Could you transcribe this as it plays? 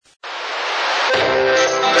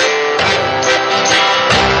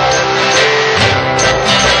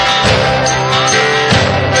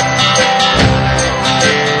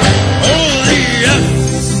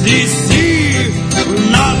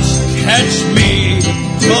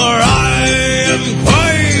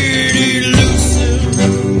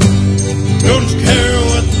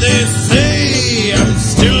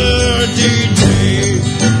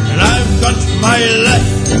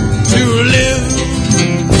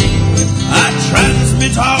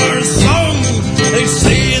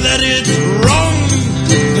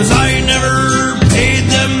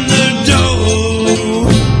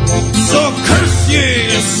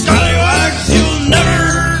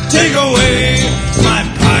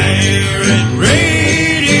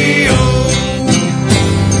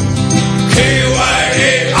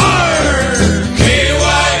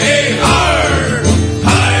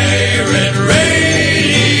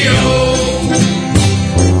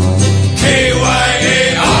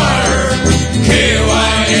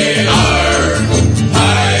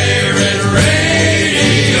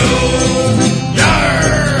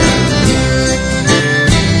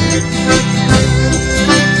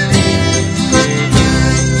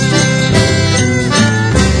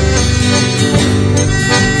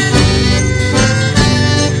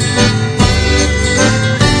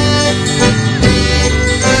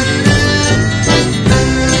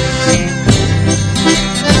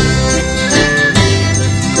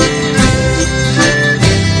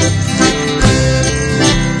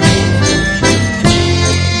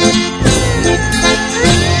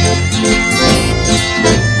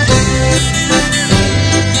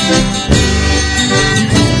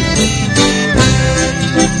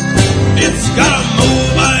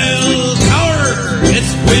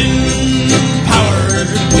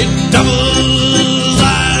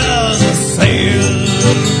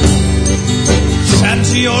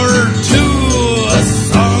or two, a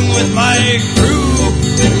song with my crew,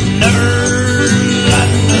 never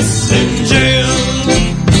land us in jail.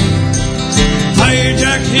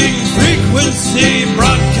 Hijacking frequency,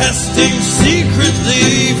 broadcasting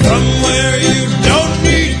secretly from where you don't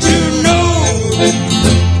need to know.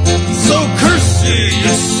 So curse you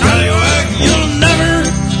scallywag, you'll never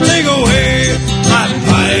take away my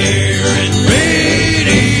pirate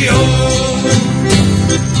radio.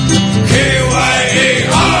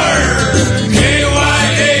 K-Y-A-R,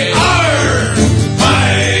 K-Y-A-R,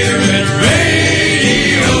 pirate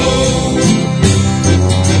radio.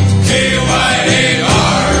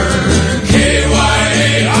 K-Y-A-R,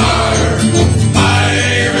 K-Y-A-R,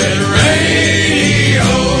 pirate radio.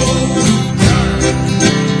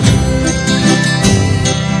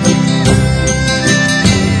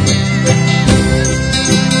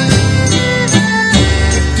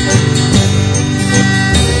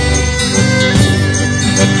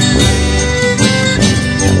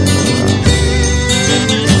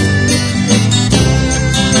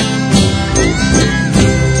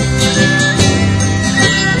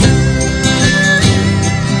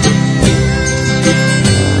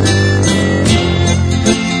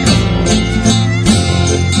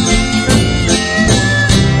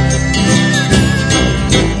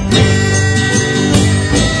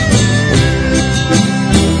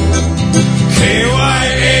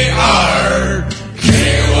 K-Y-A-R,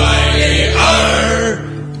 K-Y-A-R,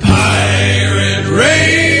 pirate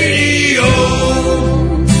radio.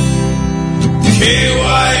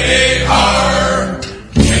 K-Y-A-R,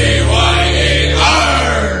 K-Y-A-R,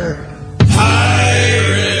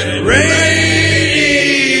 pirate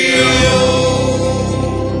radio.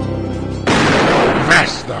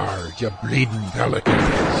 Vast thar, you bleeding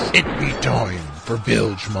pelicans. It be time for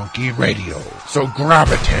Bilge Monkey Radio. So grab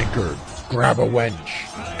a tankard, grab a wench,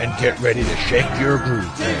 and get ready to shake your groove.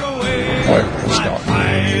 Pirate style.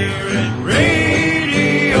 Pirate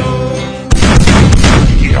radio.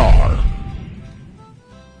 Yar.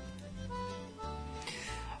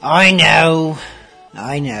 I know.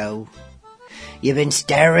 You've been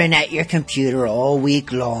staring at your computer all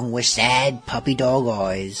week long with sad puppy dog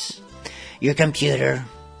eyes. Your computer,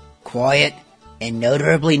 quiet and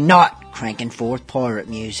notably not cranking forth pirate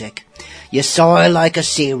music. You sigh like a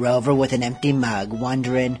sea rover with an empty mug,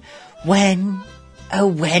 wondering, when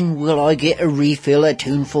will I get a refill of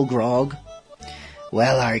tuneful grog?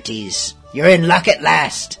 Well, hearties, you're in luck at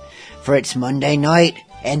last, for it's Monday night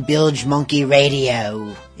and Bilge Monkey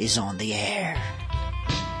Radio is on the air.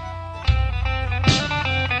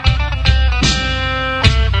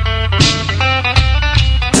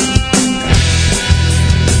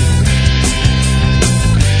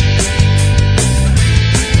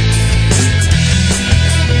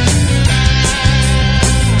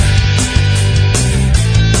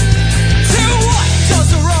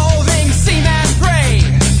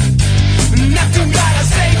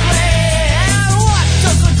 What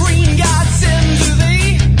does the green god send to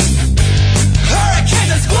thee?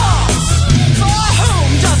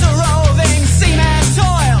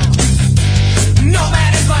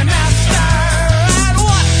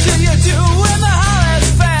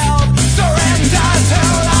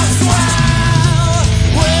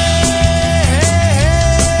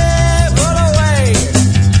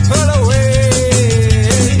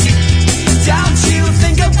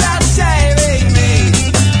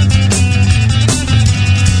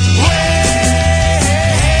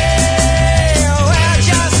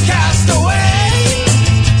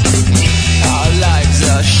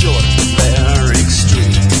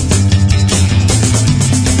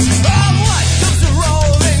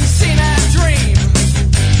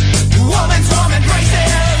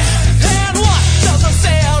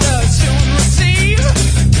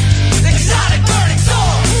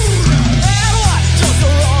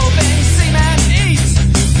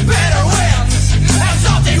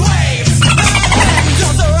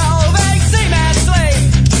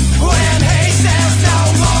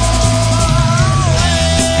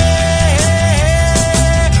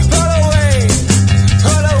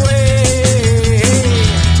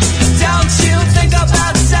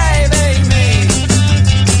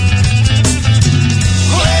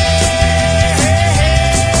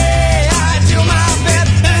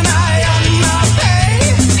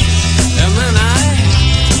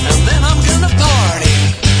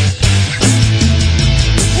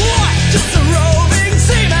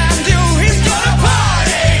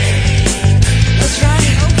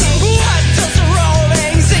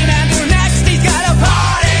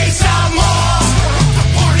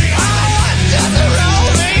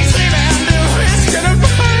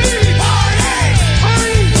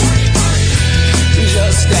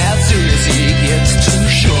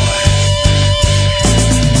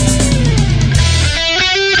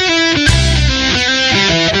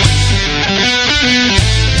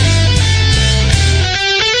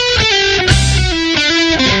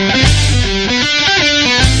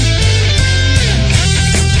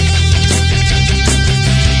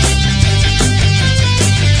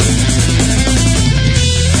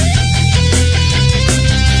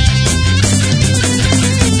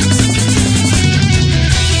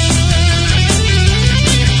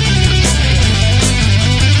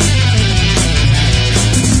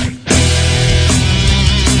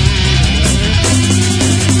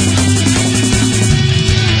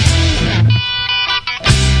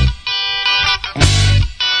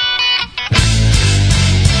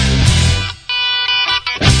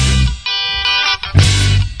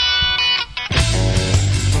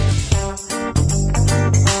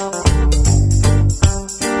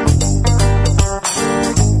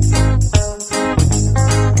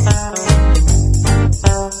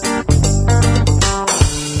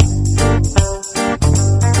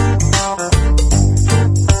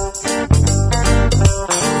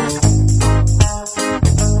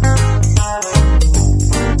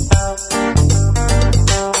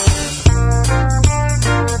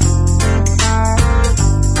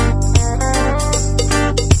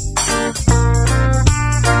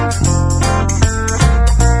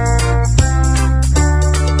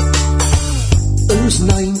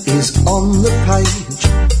 on the page,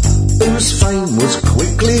 whose fame was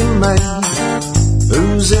quickly made,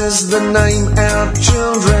 whose is the name our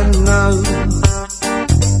children know,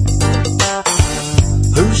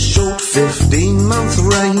 whose short 15-month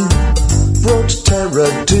reign brought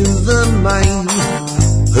terror to the main,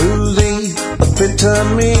 who the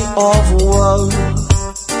epitome of woe.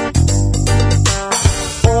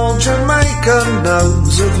 All Jamaica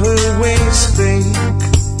knows of who we speak.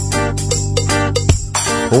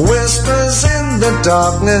 Whispers in the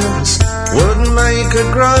darkness would make a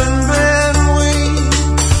grown man weep.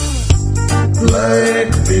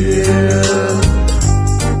 Blackbeard,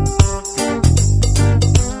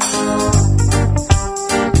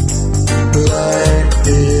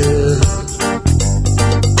 Blackbeard,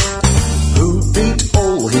 who beat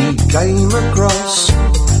all he came across,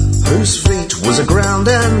 whose feet was aground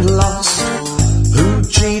and lost, who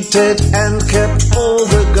cheated and kept all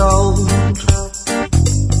the gold,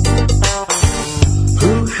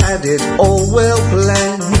 who had it all well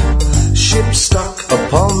planned, ship stuck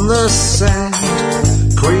upon the sand,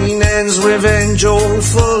 Queen Anne's revenge all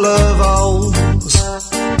full of holes.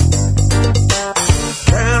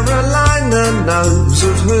 Carolina knows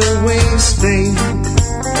of who we speak.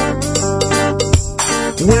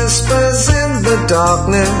 Whispers in the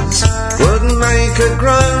darkness would make a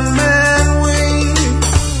grown man weep.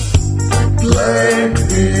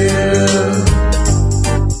 Blackbeard,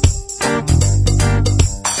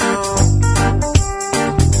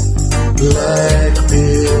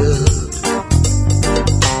 Blackbeard,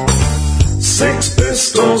 Sex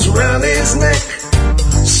Pistols round his neck,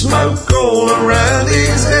 smoke all around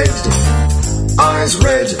his head, eyes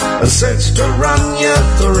red and set to run you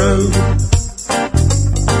through.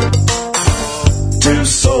 2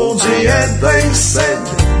 swords he had, they said,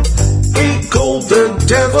 he called the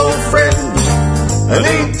devil friend, and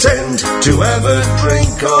he'd tend to have a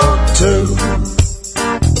drink or two.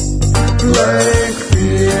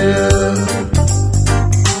 Blackbeard,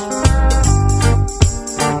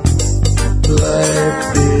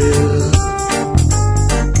 Blackbeard,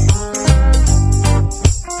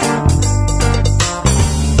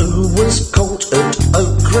 who was caught at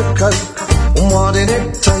Ocracoke? What did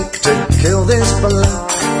it take to kill this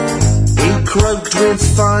bloke? He croaked with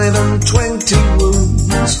 25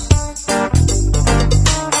 wounds,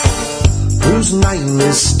 whose name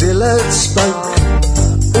is still outspoke,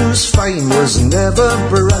 whose fame was never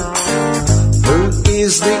broke, who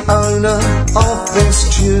is the owner of this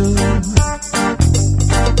tune.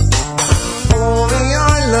 All the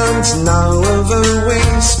islands know of who we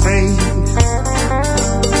speak.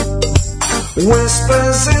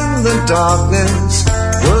 Whispers in the darkness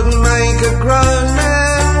would make a grown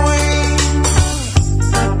man weep.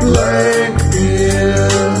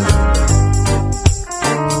 Blackbeard,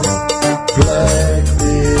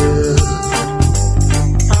 Blackbeard,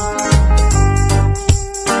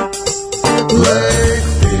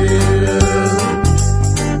 Blackbeard,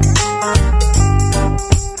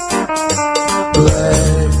 Blackbeard,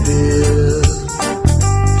 Blackbeard,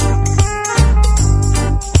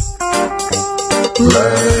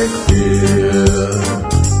 Blackbeard.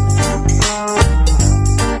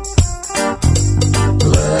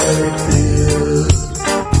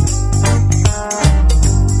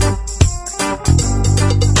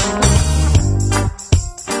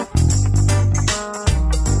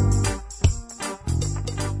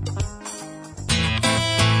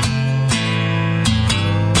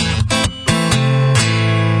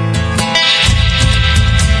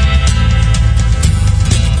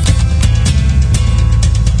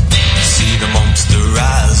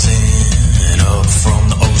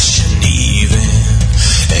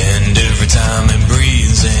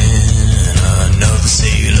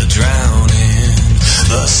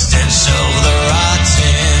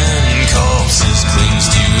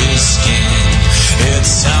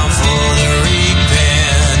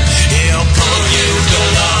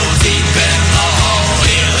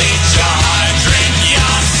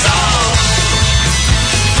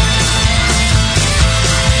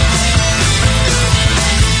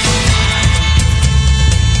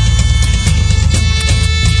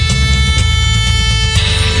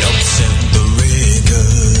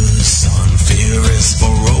 For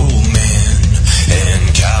old men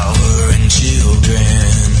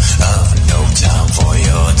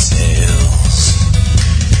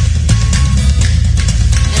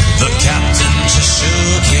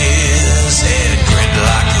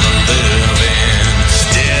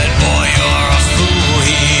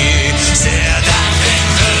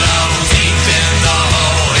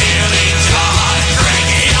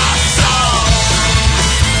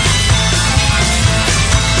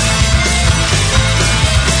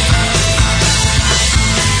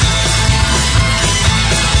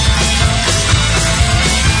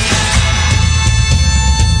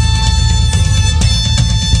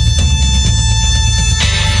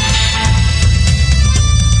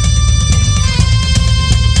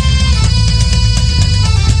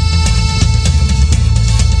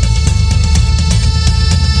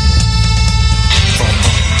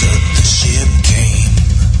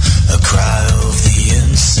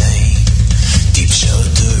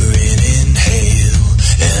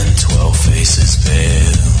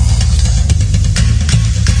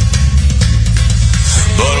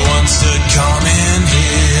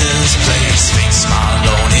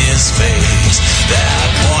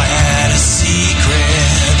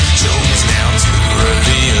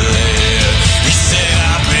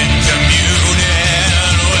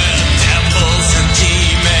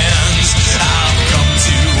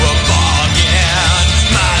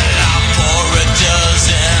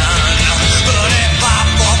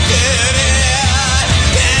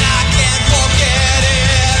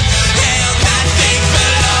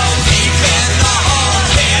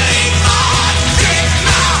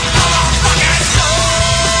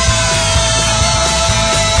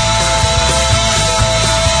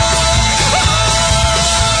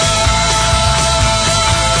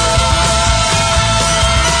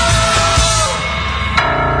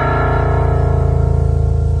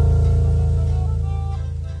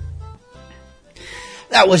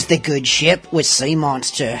That was The Good Ship with Sea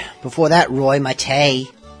Monster. Before that, Roy Mattei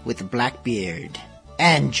with The Blackbeard.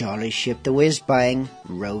 And Jolly Ship the Whiz Bang,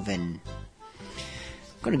 Rovin'.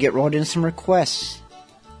 I'm going to get right into some requests.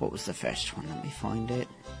 What was the first one? Let me find it.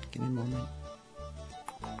 Give me a moment.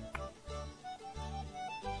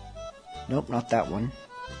 Nope, not that one.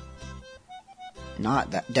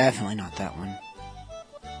 Definitely not that one.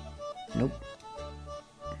 Nope.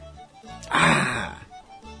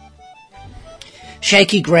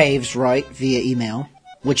 Shaky Graves write via email,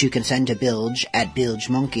 which you can send to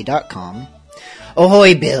bilge@bilgemonkey.com.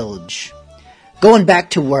 Ahoy, Bilge! Going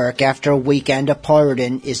back to work after a weekend of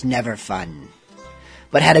pirating is never fun.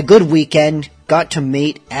 But had a good weekend, got to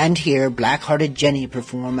meet and hear Black-Hearted Jenny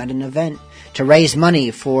perform at an event to raise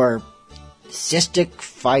money for cystic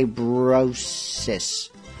fibrosis.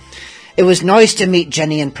 It was nice to meet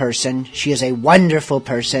Jenny in person. She is a wonderful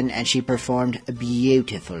person and she performed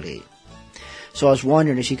beautifully. So I was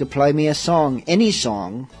wondering if you could play me a song, any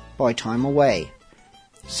song, by Time Away.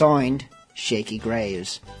 Signed, Shaky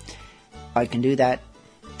Graves. I can do that.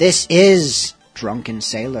 This is Drunken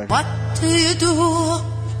Sailor. What do you do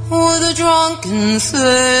with a drunken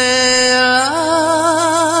sailor?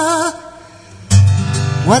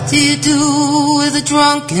 What do you do with a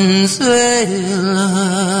drunken sailor?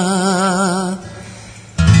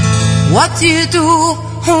 What do you do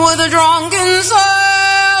with a drunken sailor?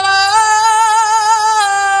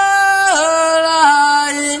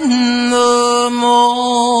 In the morning,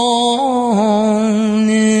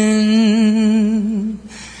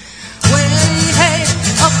 when hey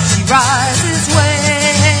up she rises, way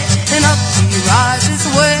and up she rises,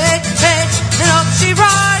 way hey and up she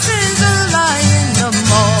rises early in the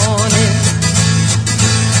morning.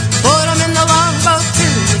 Put 'em in the longboat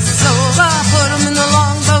till he's sober. Put 'em in the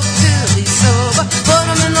longboat till he's sober. Put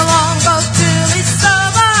 'em in the longboat till he's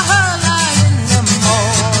sober early in the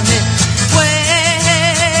morning.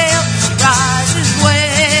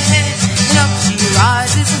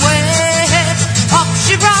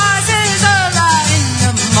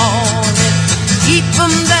 Keep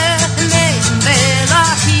 'em there, make 'em better.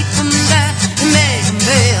 Keep 'em there, make 'em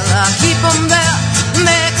better. Keep 'em there,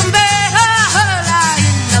 make 'em better. Early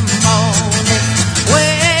in the morning,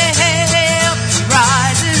 way up she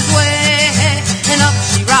rises, way and up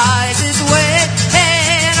she rises, way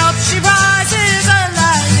and up she rises.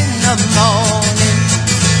 Early in the morning,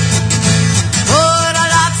 put a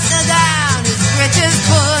lobster down his britches.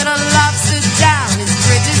 Put a lobster down his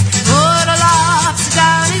britches. Put a lobster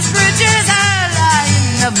down his britches.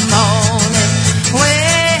 The morning,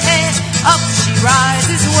 way up she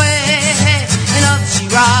rises, way and up she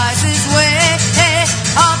rises, way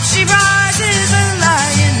up she rises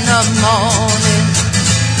early in the morning.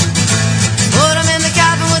 Put 'em in the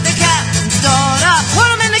cabin with the captain's daughter. Put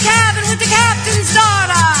 'em in the cabin with the captain's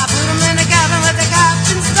daughter. Put 'em in the cabin with the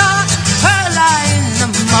captain's daughter. Early in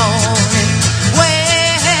the morning,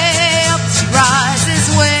 way up she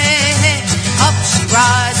rises, way up she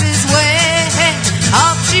rises, way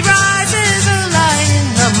up she rises early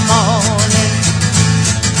in the morning.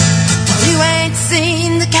 Well, you ain't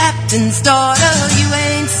seen the captain's daughter. You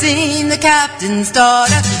ain't seen the captain's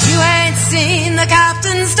daughter. You ain't seen the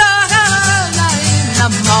captain's daughter early in the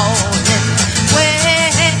morning.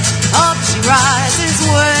 Way up she rises,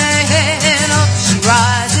 way up she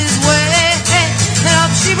rises, way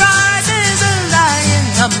up she rises early in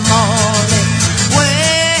the morning.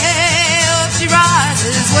 Way up she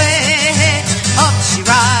rises, way up she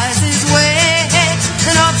rises, way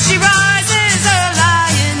and up she rises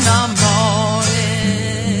early in the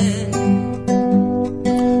morning.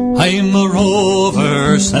 I'm a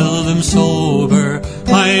rover, seldom sober.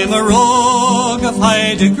 I'm a rogue of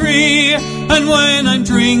high degree, and when I'm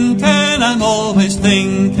drinking, I'm always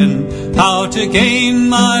thinking how to gain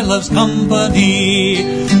my love's company.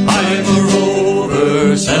 I'm a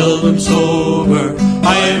rover, seldom sober.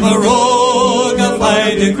 I'm a rogue of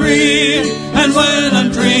high degree, and when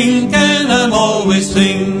I'm drinking, I'm always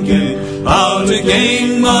thinking how to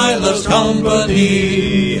gain my love's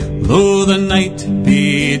company. Though the night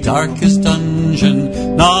be darkest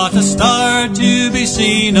dungeon, not a star to be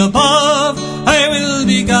seen above, I will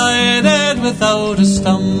be guided without a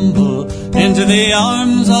stumble into the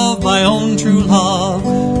arms of my own true love.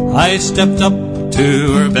 I stepped up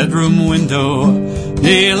to her bedroom window,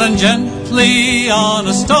 kneeling gently on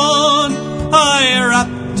a stone. I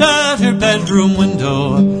rapped at her bedroom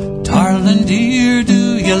window, darling dear,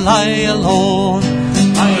 do you lie alone?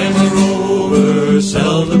 I'm a rover,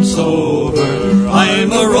 seldom sober.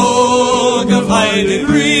 I'm a rogue of high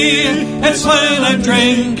degree. It's when I'm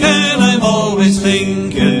drinking, I'm always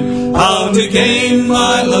thinking how how to gain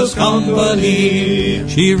my love's company.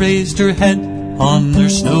 She raised her head on her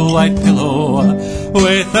snow-white pillow,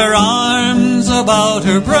 with her arms about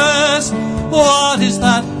her breast. What is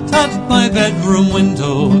that at my bedroom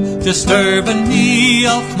window, disturbing me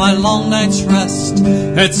of my long night's rest?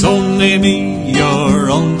 It's only me, your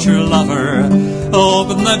own true lover.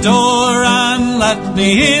 Open the door and let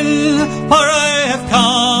me in, for I have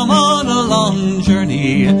come on a long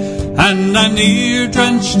journey, and I'm near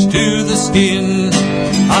drenched to the skin.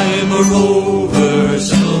 I am a rover,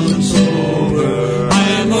 seldom sober. I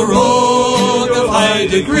am a rogue of high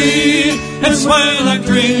degree. It's when I'm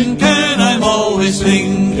drinking I'm always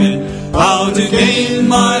thinking how to gain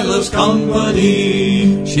my love's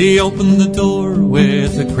company. She opened the door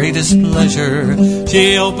with the greatest pleasure.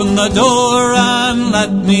 She opened the door and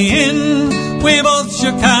let me in. We both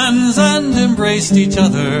shook hands and embraced each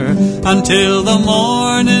other, until the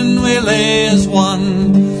morning we lay as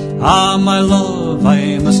one. Ah, my love,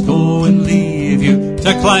 I must go and leave you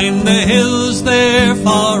to climb the hills there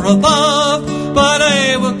far above, but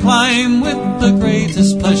I will climb with the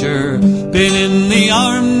greatest pleasure, been in the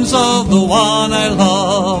arms of the one I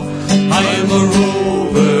love. I am a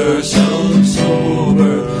rover, seldom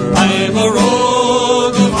sober. I am a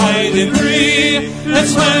rogue of high degree.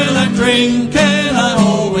 It's when I'm drinking I'm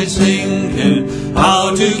always thinking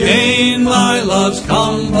how to gain my love's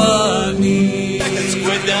company.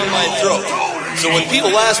 Squid down my throat. So when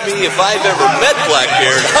people ask me if I've ever met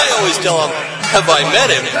Blackbeard, I always tell them, have I met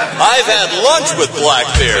him? I've had lunch with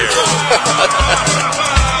Blackbeard.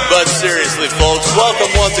 But seriously, folks, welcome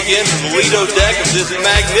once again to the Lido deck of this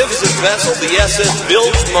magnificent vessel, the SS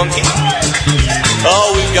Bilge Monkey.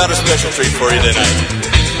 Oh, we've got a special treat for you tonight.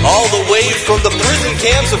 All the way from the prison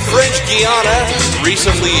camps of French Guiana,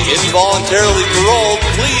 recently involuntarily paroled,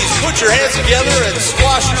 please put your hands together and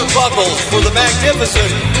squash your buckles for the magnificent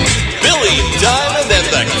Billy Diamond and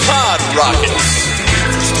the Cod Rockets.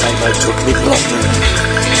 First time I took me plunder,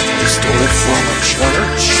 I stole it from a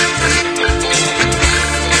church.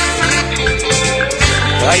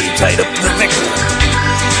 I tied up the vicar,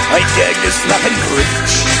 I gagged his flapping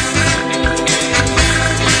bridge.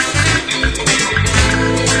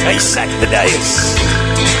 I sacked the dice,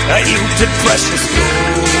 I looted precious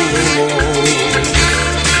gold.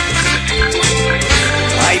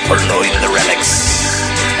 I purloined the relics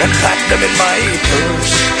and packed them in my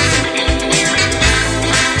purse.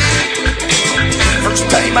 First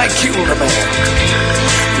time I killed a man,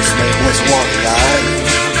 his name was Wally Eye.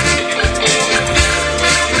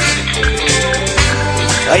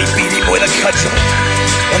 I beat him with a cudgel,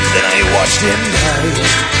 and then I watched him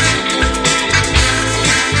die.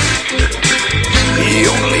 He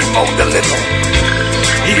only moaned a little,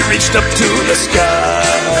 he reached up to the sky.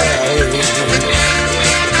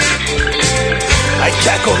 I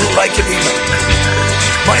cackled like a demon,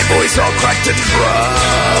 my voice all cracked and dry.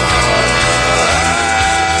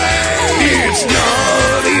 It's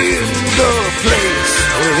not in the place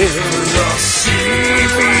where the sea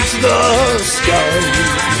meets the sky.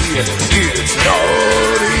 It's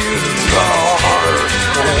not in the heart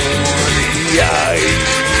or the eye.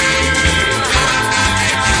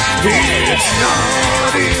 It's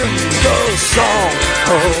not in the song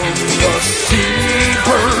of the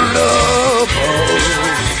seabird above.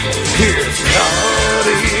 It's not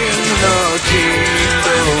in the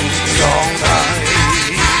kingdom's song high.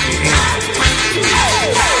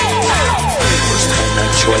 First time I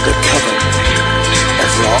joined a coven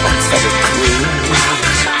of raw unfettered crew.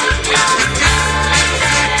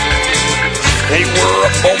 They were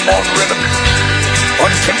a Beaumont ribbon,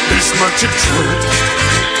 unkempt besmirched true.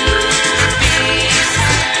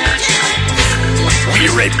 We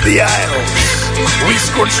raped the Isles, we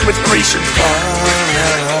scorched with Grecian fire.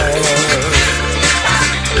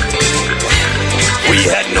 We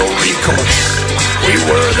had no recourse, we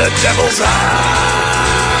were the devil's eye.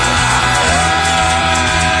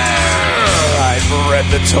 I've read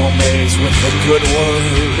the tomes with the good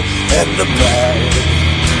word and the bad.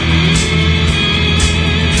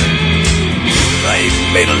 I've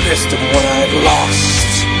made a list of what I've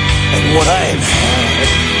lost and what I've had.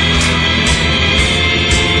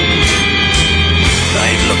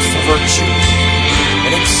 I looked for virtue,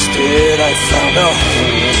 and instead I found a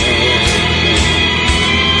hole.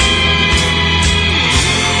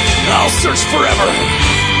 I'll search forever,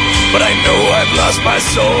 but I know I've lost my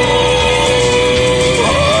soul.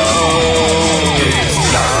 It's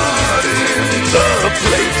not in the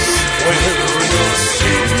place where the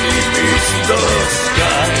sea meets the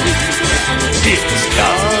sky. It's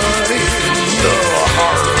not in the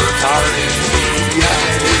heart or in the eye.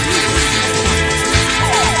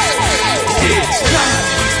 It's not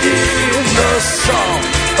in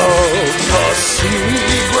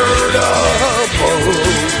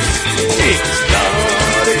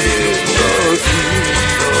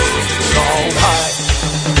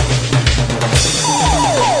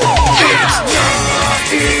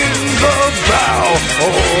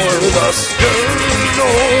or the stern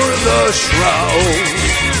or the shroud.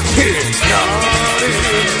 It's not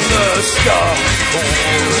in the sky or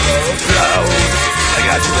the cloud. I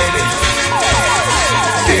got you, baby.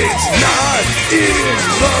 It's not in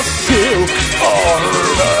the silk or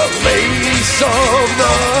the lace of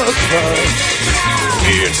the cloud.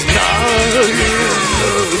 It's not in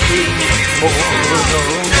the leaf or the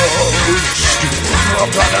rose.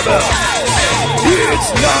 It's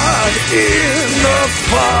not in the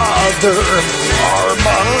father or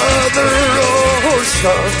mother or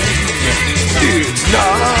son. It's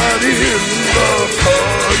not in the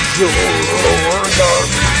cudgel or gun.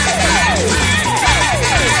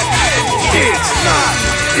 It's not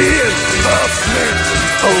in the flint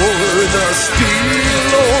or the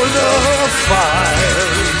steel or the fire.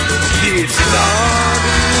 It's not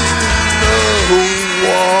in the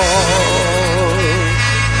war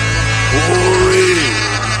or in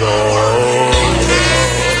the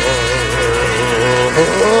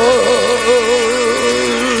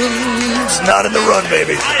It's not in the run,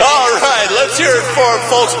 baby. All right, let's hear it for them,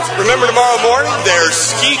 folks. Remember, tomorrow morning, there's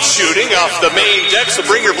skeet shooting off the main deck, so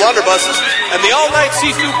bring your blunderbusses. And the all-night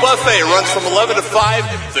seafood buffet runs from 11 to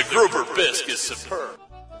 5. The grouper bisque is superb.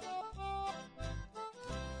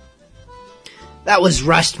 That was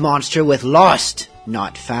Rust Monster with Lost,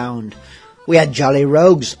 Not Found. We had Jolly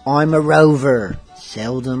Rogues, I'm a Rover,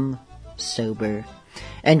 Seldom Sober.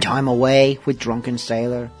 And Time Away with Drunken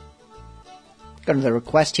Sailor. Got another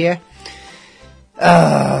request here.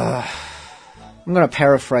 I'm going to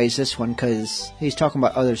paraphrase this one because he's talking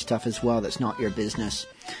about other stuff as well that's not your business.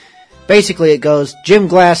 Basically it goes, Jim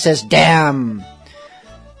Glass says, damn.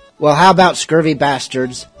 Well, how about Scurvy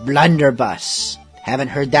Bastards, Blunderbuss? Haven't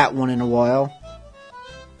heard that one in a while.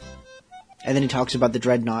 And then he talks about the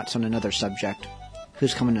Dreadnoughts on another subject.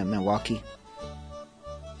 Who's coming to Milwaukee?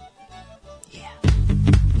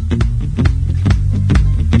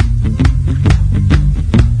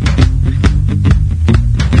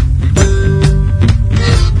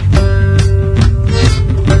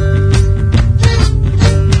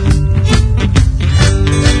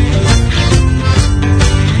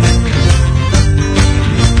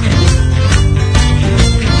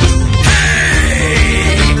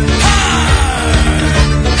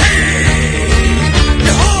 Hey!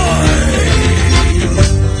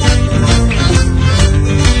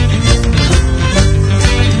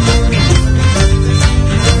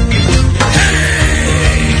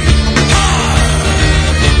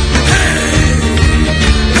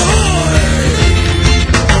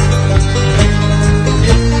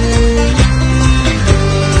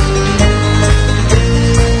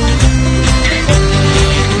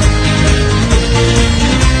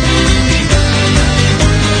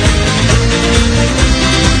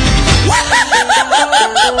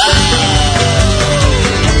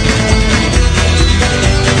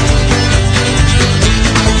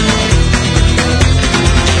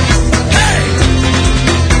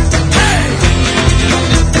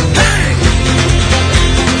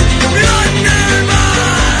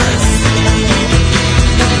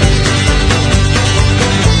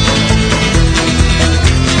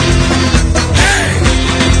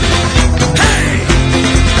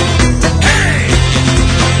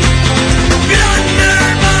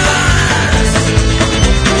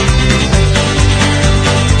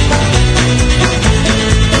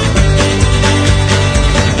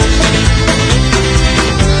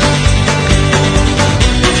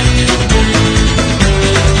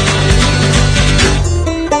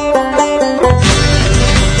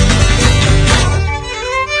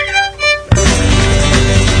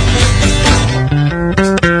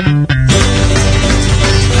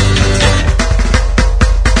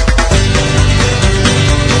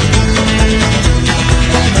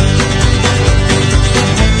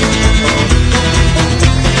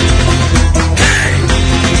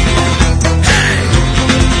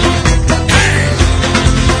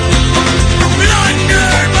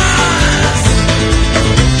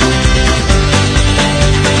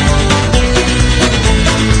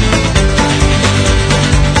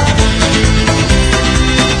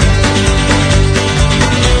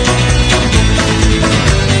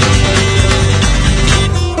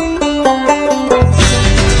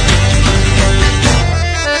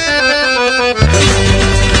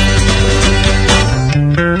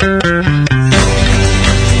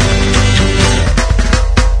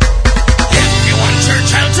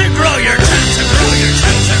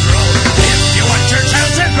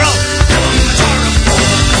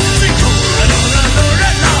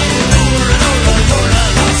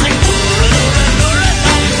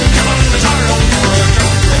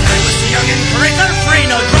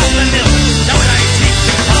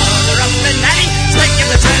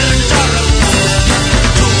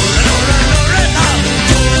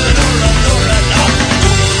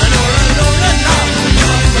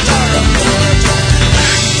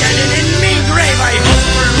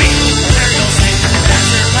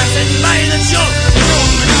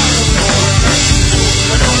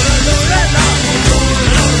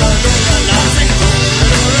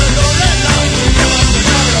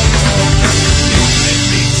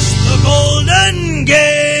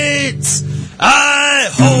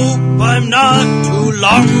 not too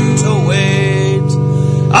long to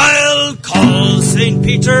wait. I'll call St.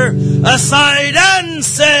 Peter aside and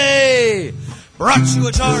say, brought you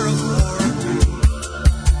a jar of water.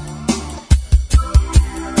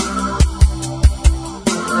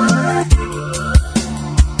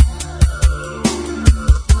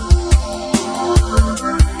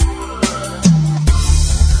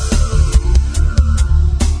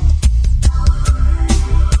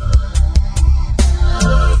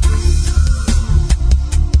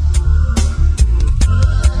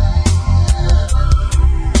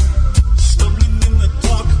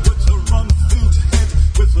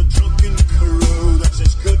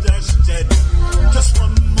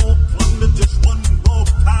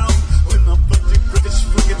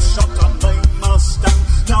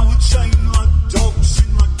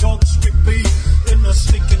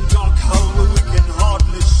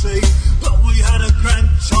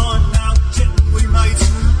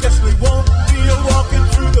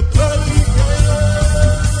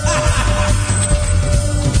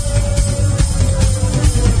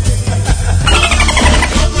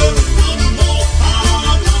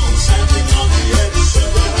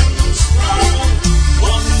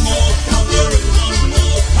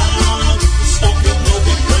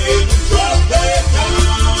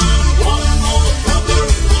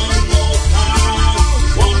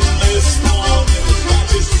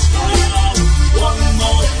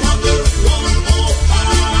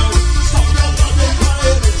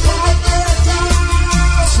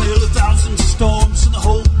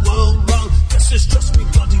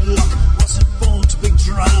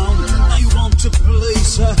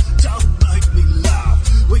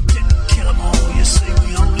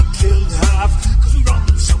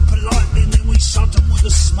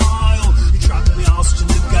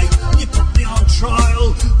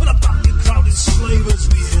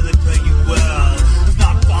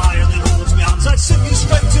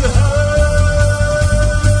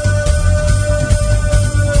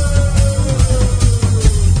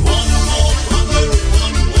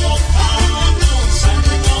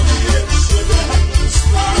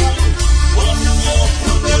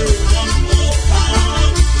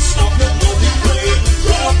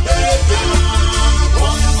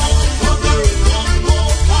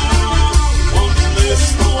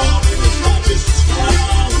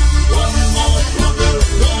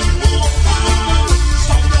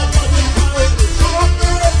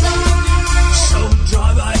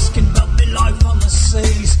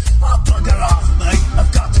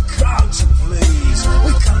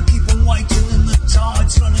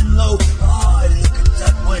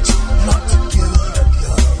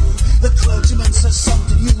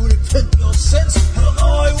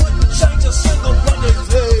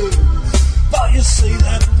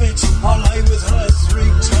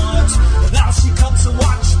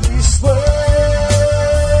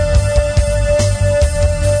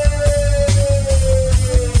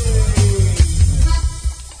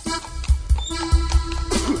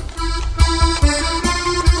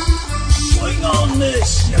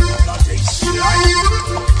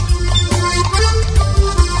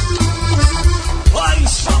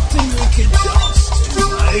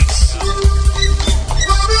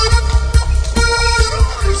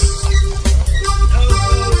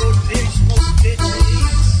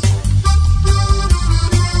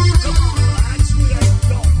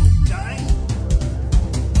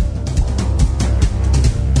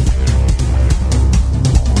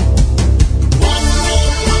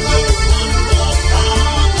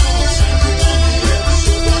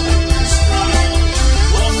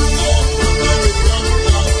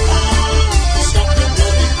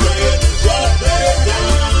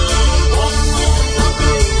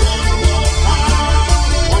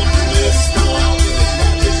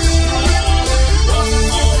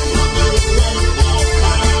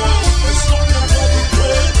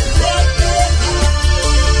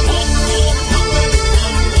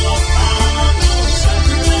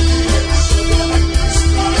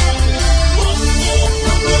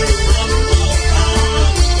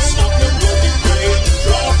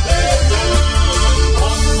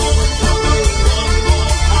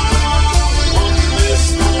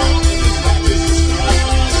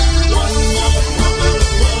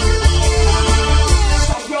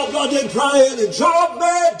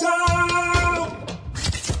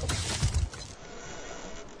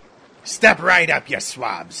 Step right up, you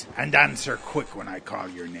swabs, and answer quick when I call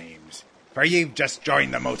your names. For you've just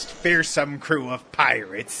joined the most fearsome crew of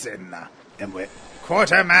pirates in the...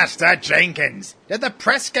 Quartermaster Jenkins, did the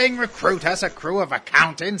press gang recruit us a crew of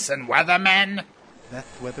accountants and weathermen?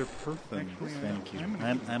 Beth Weatherpertham, thank you.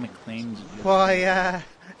 I'm acclaimed. Why,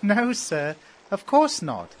 no, sir. Of course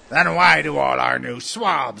not. Then why do all our new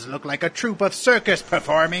swabs look like a troupe of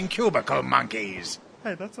circus-performing cubicle monkeys?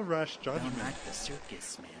 Hey, that's a rash judgment. Not the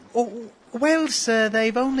circus, man. Oh, well, sir,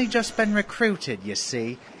 they've only just been recruited, you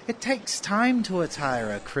see. It takes time to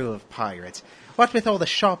attire a crew of pirates. What with all the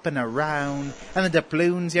shopping around and the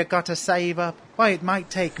doubloons you got to save up, why, it might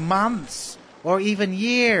take months or even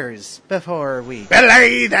years before we...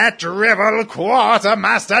 Belay that drivel,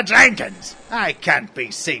 Quartermaster Jenkins! I can't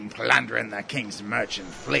be seen plundering the King's merchant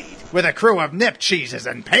fleet with a crew of nip cheeses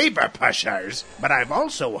and paper pushers, but I've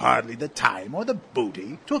also hardly the time or the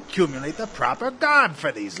booty to accumulate the proper garb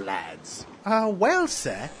for these lads. Well,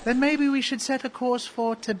 sir, then maybe we should set a course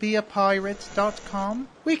for tobeapirate.com.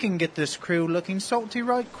 We can get this crew looking salty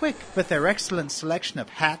right quick with their excellent selection of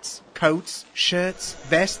hats, coats, shirts,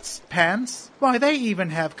 vests, pants. Why, they even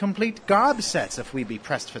have complete garb sets if we be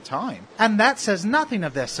pressed for time. And that says nothing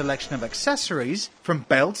of their selection of accessories, from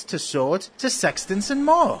belts to swords to sextants and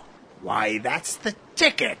more. Why, that's the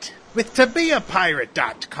ticket! With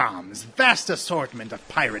tobeapirate.com's vast assortment of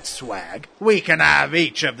pirate swag, we can have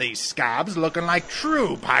each of these scabs looking like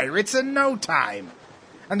true pirates in no time.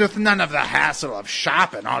 And with none of the hassle of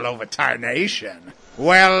shopping all over tarnation.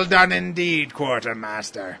 Well done indeed,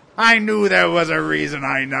 Quartermaster. I knew there was a reason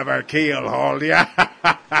I never keelhauled ya.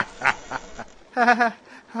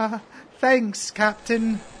 Thanks,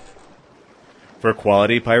 Captain. For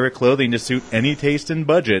quality pirate clothing to suit any taste and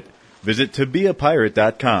budget, visit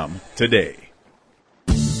tobeapirate.com today.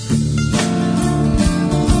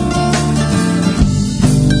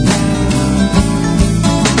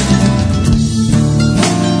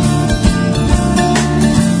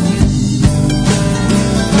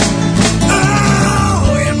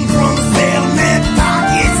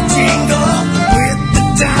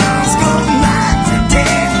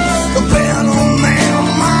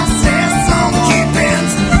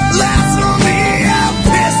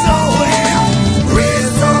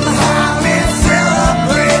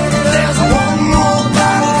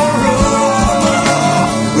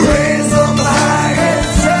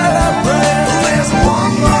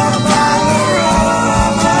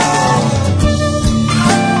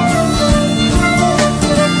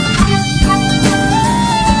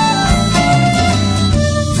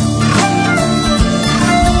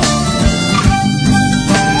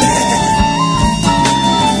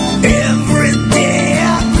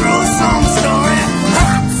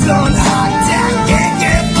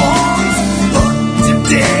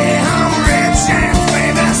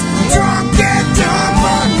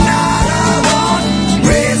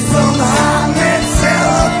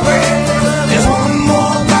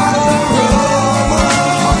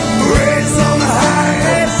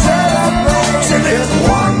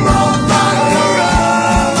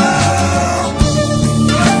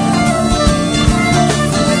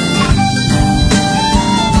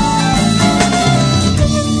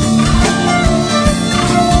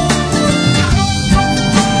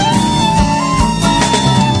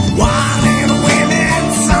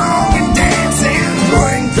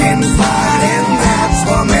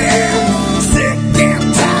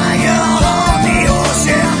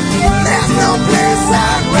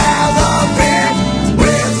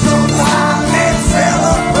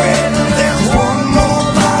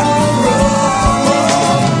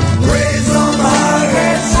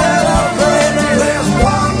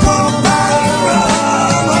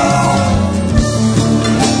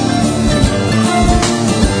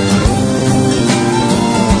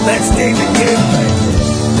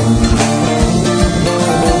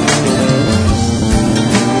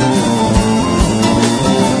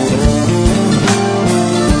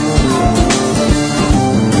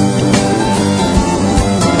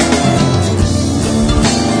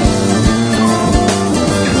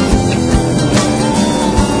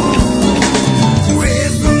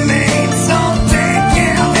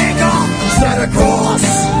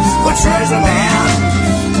 Treasure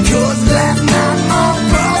man, 'cause last night my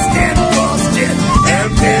bus did bust.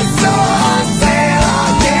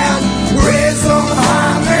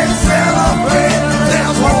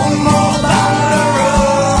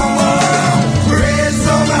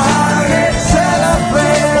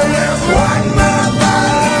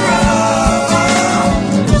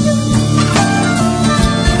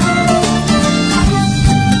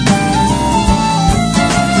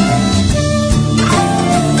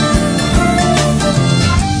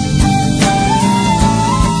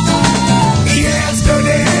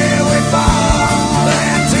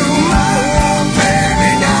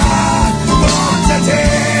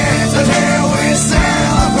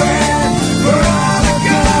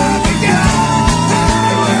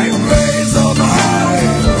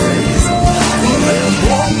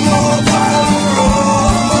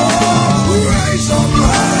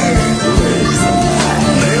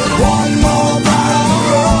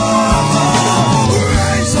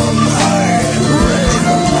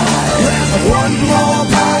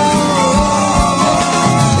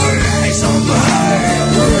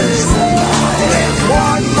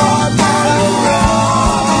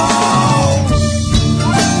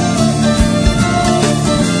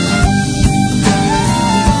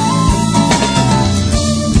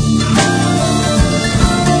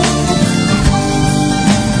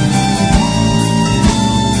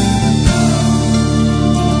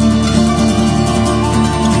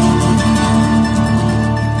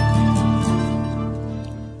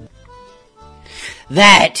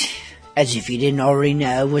 That, as if you didn't already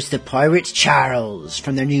know, was the Pirates Charles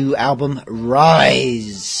from their new album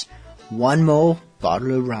Rise. One more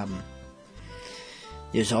bottle of rum.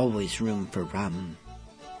 There's always room for rum.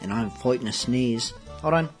 And I'm fighting a sneeze.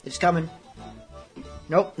 Hold on, it's coming.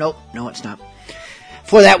 Nope, no it's not.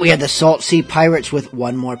 For that we had the Salt Sea Pirates with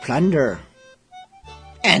One More Plunder.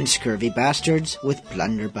 And Scurvy Bastards with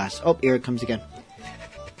Blunderbuss. Oh, here it comes again.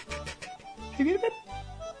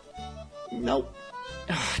 Nope.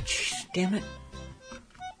 Oh, jeez, damn it.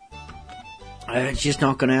 It's just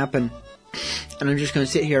not going to happen. And I'm just going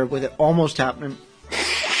to sit here with it almost happening.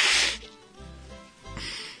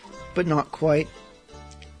 But not quite.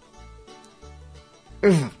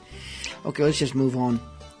 Ugh. Okay, let's just move on.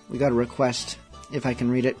 We got a request, if I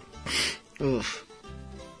can read it. Ugh.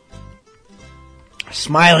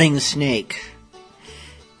 Smiling Snake.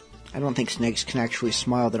 I don't think snakes can actually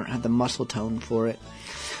smile. They don't have the muscle tone for it.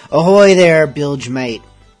 Ahoy there, bilge mate.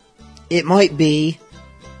 It might be,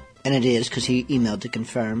 and it is because he emailed to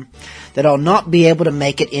confirm, that I'll not be able to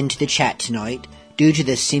make it into the chat tonight due to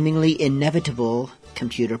the seemingly inevitable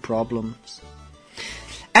computer problems.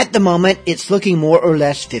 At the moment, it's looking more or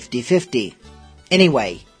less 50-50.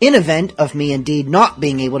 Anyway, in event of me indeed not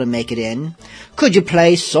being able to make it in, could you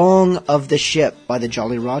play Song of the Ship by the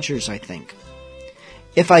Jolly Rogers, I think?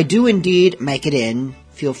 If I do indeed make it in,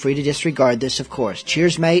 feel free to disregard this, of course.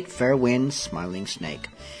 Cheers, mate. Fair winds, Smiling Snake.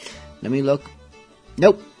 Let me look.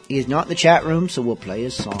 Nope, he is not in the chat room, so we'll play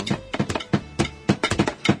his song.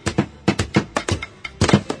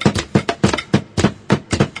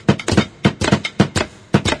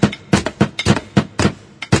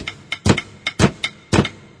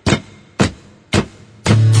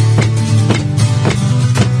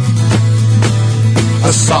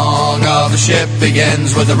 The song of a ship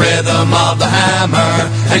begins with the rhythm of the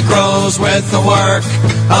hammer and grows with the work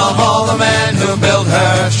of all the men who build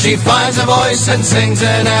her. She finds a voice and sings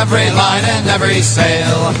in every line and every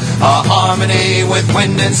sail, a harmony with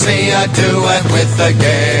wind and sea, a duet with the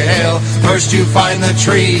gale. First you find the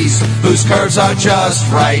trees whose curves are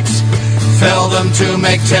just right. Fell them to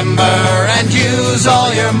make timber and use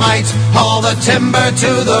all your might. Haul the timber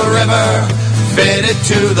to the river, fit it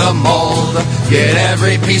to the mold. Get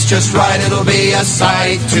every piece just right, it'll be a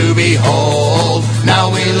sight to behold. Now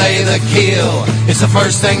we lay the keel, it's the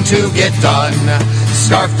first thing to get done.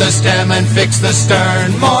 Scarf the stem and fix the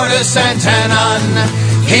stern, mortise and tenon.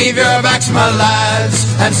 Heave your backs, my lads,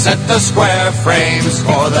 and set the square frames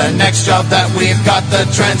for the next job that we've got the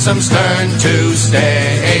transom stern to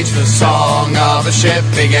stage. The song of a ship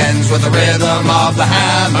begins with the rhythm of the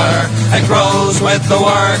hammer and grows with the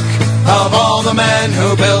work of all the men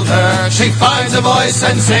who build her. She finds a voice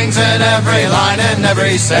and sings in every line and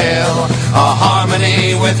every sail, a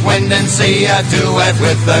harmony with wind and sea, a duet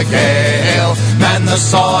with the gale. Man the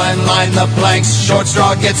saw and line the planks, short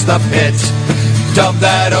straw gets the pit. Dub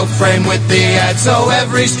that oak frame with the adze so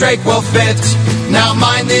every strake will fit. Now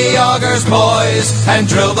mind the augers, boys, and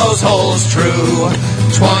drill those holes true.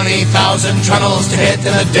 20,000 trunnels to hit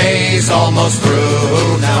and a day's almost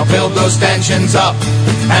through. Now build those stanchions up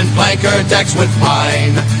and plank her decks with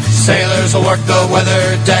pine. Sailors will work the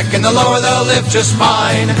weather deck and the lower they'll live just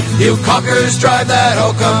fine. You caulkers drive that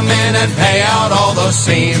oakum in and pay out all those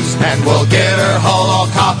seams, and we'll get her hull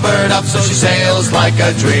all coppered up so she sails like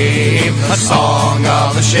a dream. A song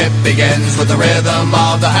of a ship begins with the rhythm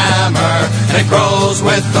of the hammer, and it grows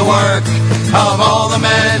with the work of all the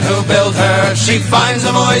men who build her. She finds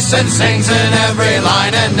a voice and sings in every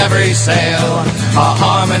line and every sail, a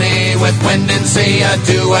harmony with wind and sea, a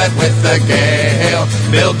duet with the gale.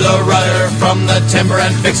 Build the rudder from the timber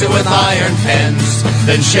and fix it with iron pins,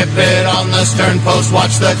 then ship it on the stern post.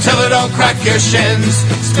 Watch the tiller, don't crack your shins.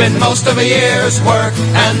 Spend most of a year's work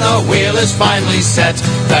and the wheel is finally set.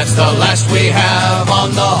 That's the last we have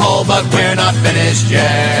on the hull, but we're not finished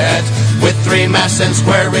yet. With 3 masts and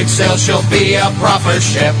square rig sails, she'll be a proper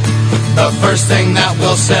ship. The first thing that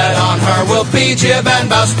we'll set on her will be jib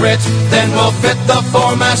and bowsprit. Then we'll fit the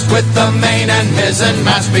foremast with the main and mizzen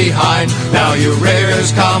mast behind. Now you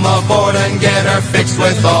riggers come aboard and get her fixed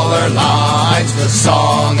with all her lines. The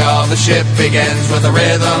song of the ship begins with the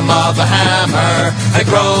rhythm of the hammer. It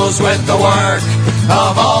grows with the work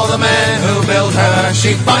of all the men who build her.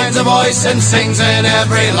 She finds a voice and sings in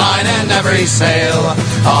every line and every sail,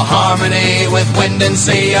 a harmony with wind and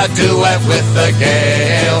sea, a duet with the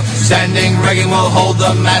gale. bending rigging will hold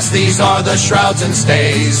the mast. These are the shrouds and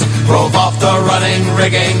stays. Rove off the running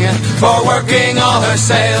rigging for working all her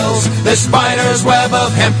sails. This spider's web of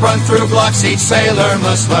hemp run through blocks each sailor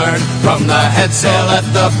must learn. From the headsail at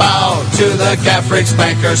the bow to the gaff rigg's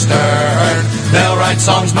banker stern. They'll write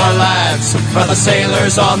songs, my lads, for the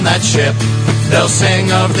sailors on that ship. They'll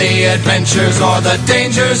sing of the adventures or the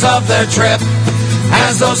dangers of their trip.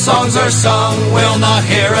 As those songs are sung, we'll not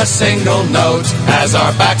hear a single note. As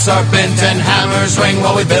our backs are bent and hammers ring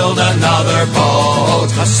while we build another boat.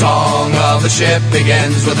 A song of the ship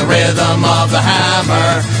begins with the rhythm of the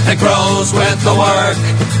hammer and grows with the work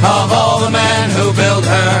of all the men who build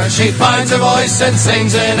her. She finds her voice and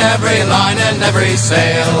sings in every line and every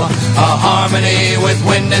sail. A harmony with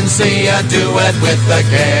wind and sea, a duet with the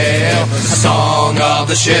gale. A song of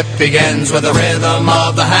the ship begins with the rhythm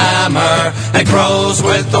of the hammer and grows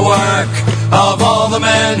with the work of all the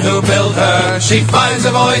men who build her. She finds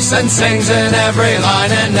a voice and sings in every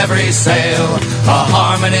line and every sail. A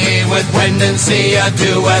harmony with wind and sea, a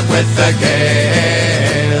duet with the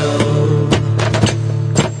gale.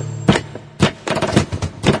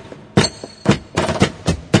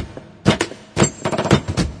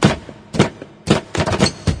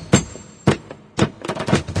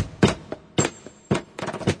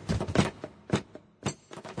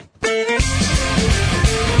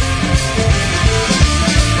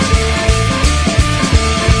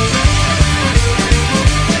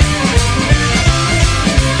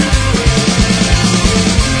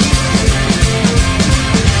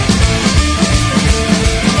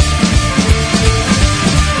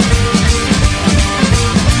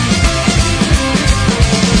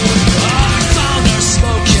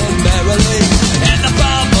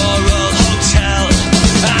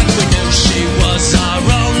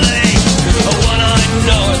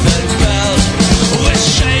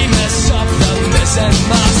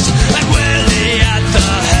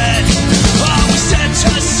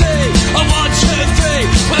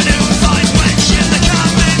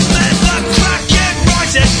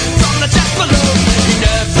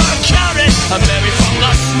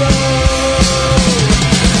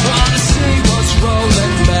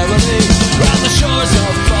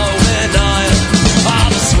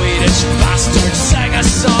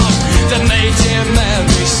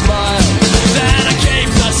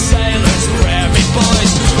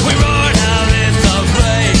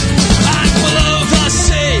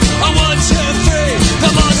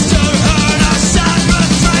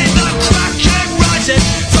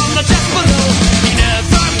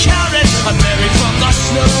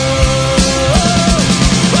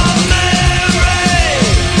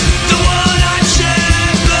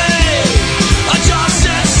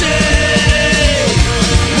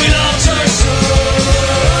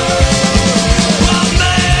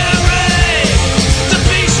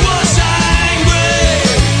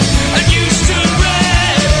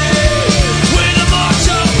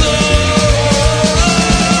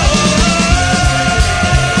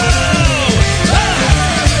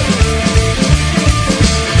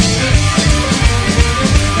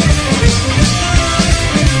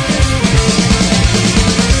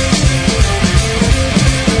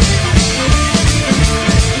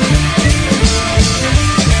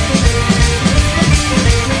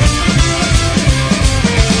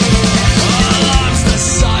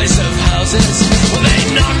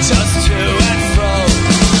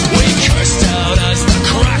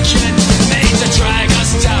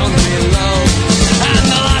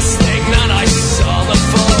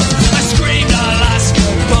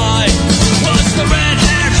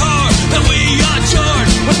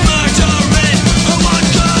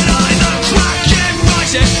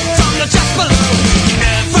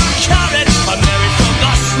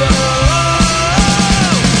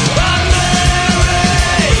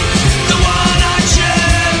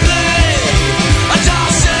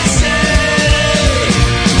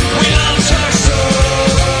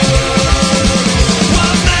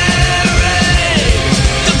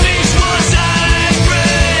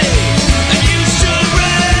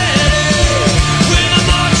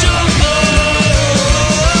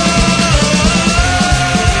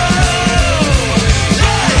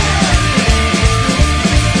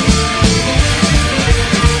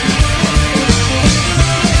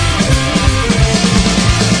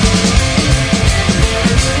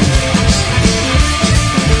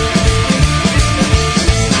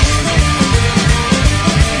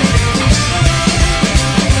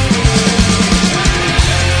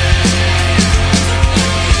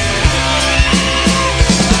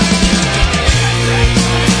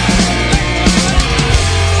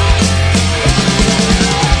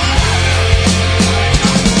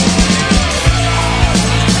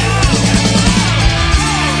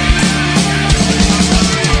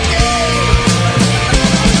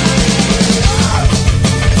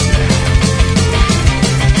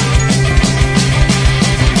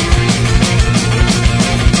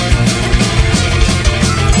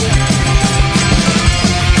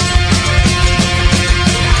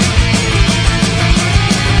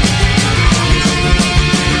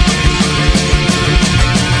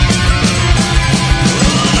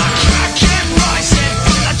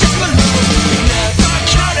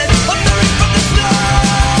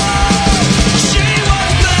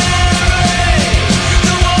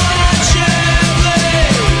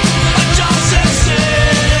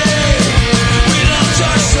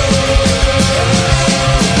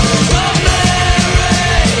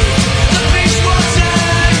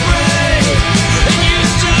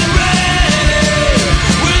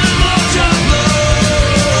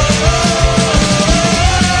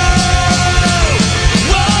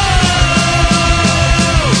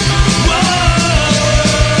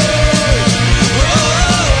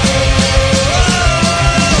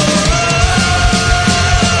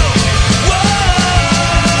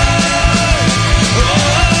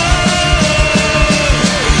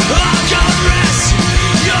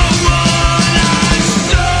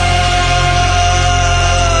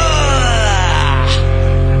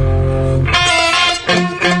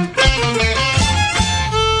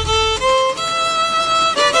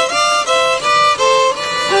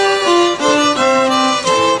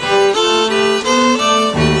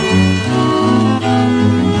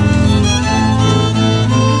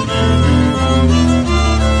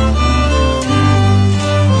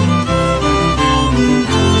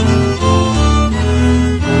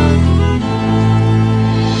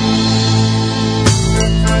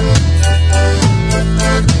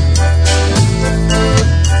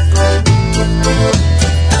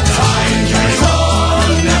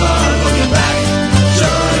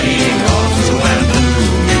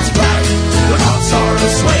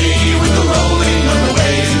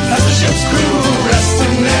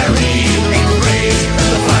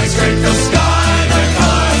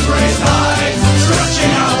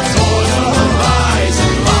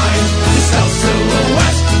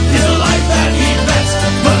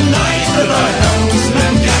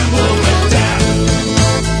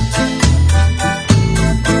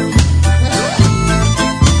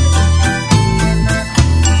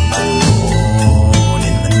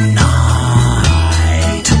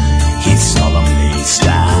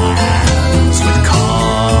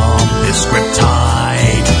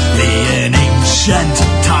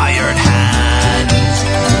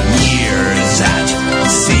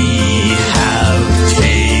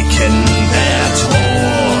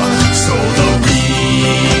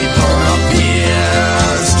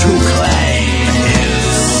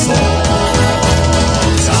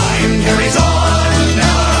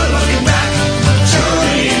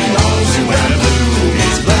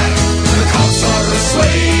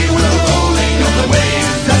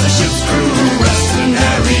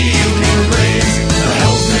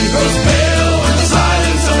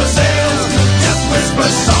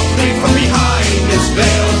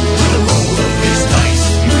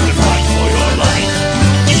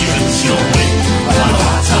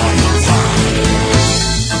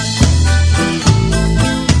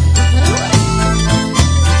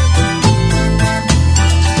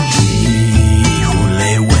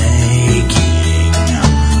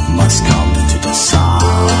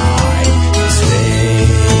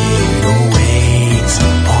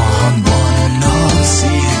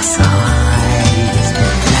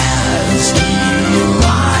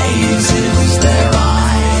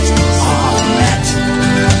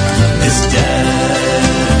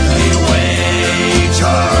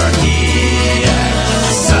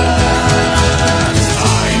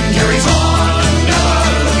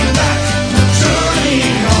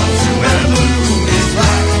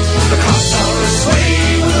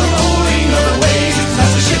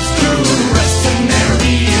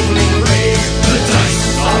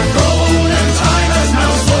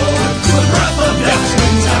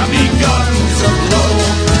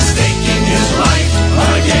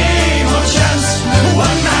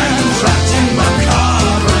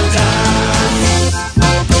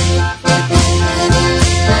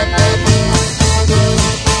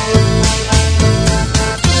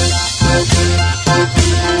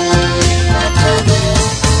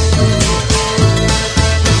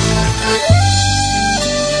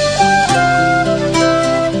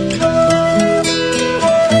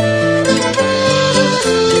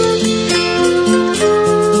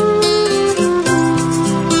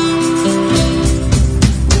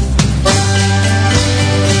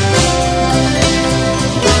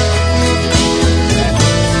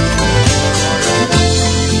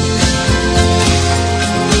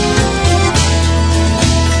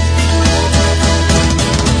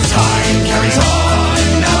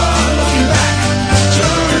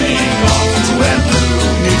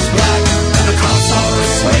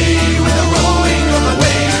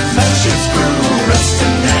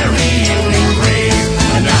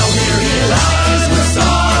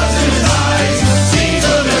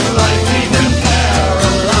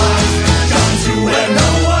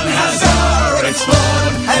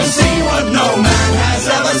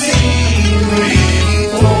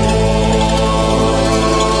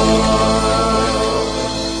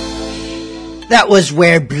 That was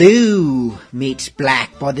Where Blue Meets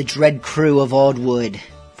Black by the Dread Crew of Oddwood.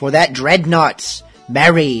 For that Dreadnoughts,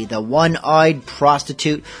 Mary, the one-eyed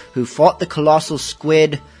prostitute who fought the colossal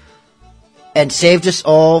squid and saved us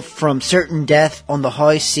all from certain death on the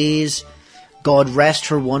high seas. God rest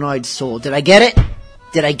her one-eyed soul. Did I get it?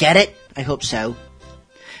 Did I get it? I hope so.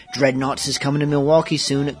 Dreadnoughts is coming to Milwaukee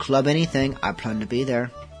soon at Club Anything. I plan to be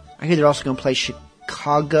there. I hear they're also going to play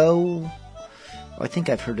Chicago. I think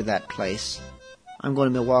I've heard of that place. I'm going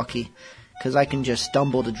to Milwaukee because I can just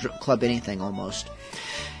stumble to Club Anything almost.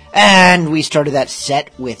 And we started that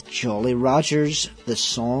set with Jolly Rogers, The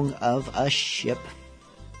Song of a Ship.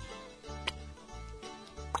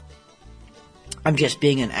 I'm just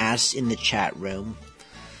being an ass in the chat room,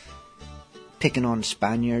 picking on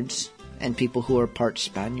Spaniards and people who are part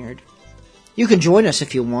Spaniard. You can join us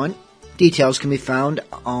if you want. Details can be found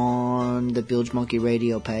on the Bilge Monkey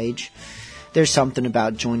Radio page. There's something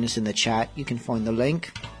about join us in the chat. You can find the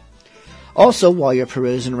link. Also, while you're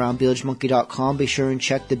perusing around BilgeMonkey.com, be sure and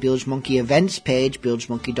check the Bilge Monkey events page,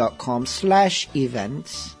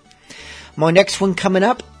 BilgeMonkey.com/events. My next one coming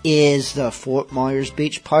up is the Fort Myers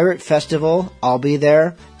Beach Pirate Festival. I'll be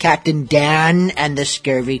there. Captain Dan and the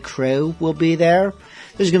Scurvy Crew will be there.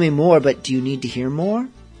 There's going to be more, but do you need to hear more?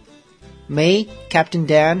 Me, Captain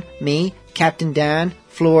Dan,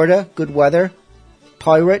 Florida, good weather,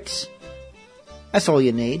 pirates. That's all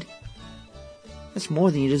you need. That's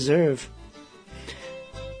more than you deserve.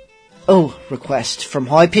 Oh, request from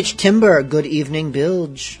High Pitched Timber. Good evening,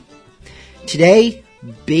 Bilge. Today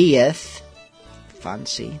beeth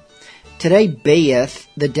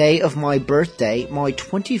the day of my birthday, my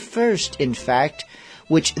 21st, in fact,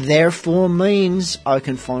 which therefore means I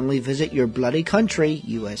can finally visit your bloody country,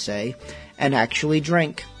 USA, and actually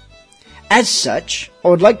drink. As such, I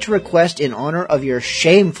would like to request, in honor of your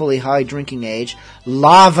shamefully high drinking age,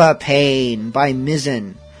 Lava Pain by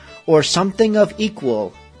Mizzen, or something of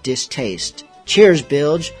equal distaste. Cheers,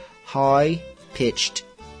 Bilge. High Pitched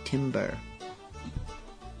Timber.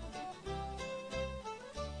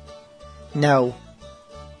 No.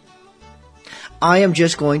 I am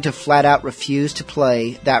just going to flat out refuse to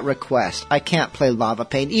play that request. I can't play Lava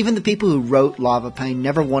Pain. Even the people who wrote Lava Pain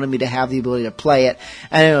never wanted me to have the ability to play it,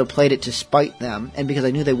 and I played it to spite them, and because I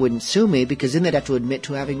knew they wouldn't sue me, because then they'd have to admit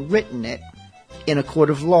to having written it in a court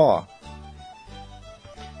of law.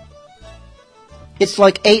 It's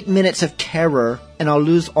like 8 minutes of terror, and I'll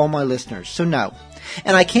lose all my listeners, so no.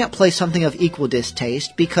 And I can't play something of equal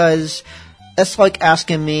distaste, because that's like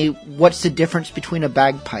asking me, what's the difference between a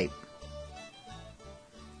bagpipe?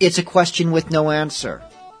 It's a question with no answer.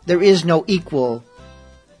 There is no equal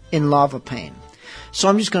in Lava Pain. So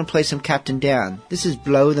I'm just going to play some Captain Dan. This is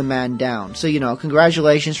Blow the Man Down. So,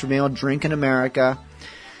 congratulations for being able to drink in America.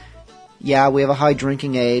 Yeah, we have a high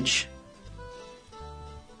drinking age.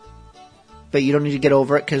 But you don't need to get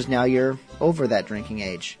over it because now you're over that drinking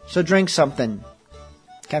age. So drink something.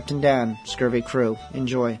 Captain Dan, Scurvy Crew.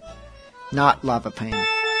 Enjoy. Not Lava Pain.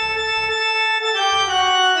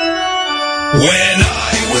 When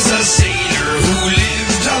I was a sailor who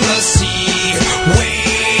lived on the sea,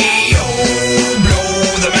 way, oh, blow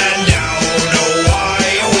the man down, oh,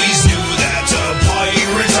 I always knew that a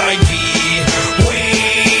pirate I'd be,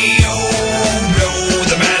 way, oh, blow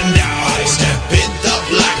the man down. I step in the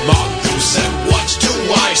black mongoose and what do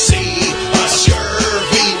I see? A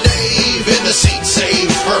scurvy knave in the seat,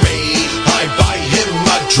 save for me. I buy him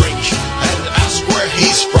a drink and ask where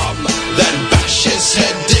he's from, then bash his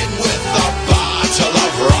head in with a bottle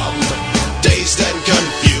of rum. Dazed and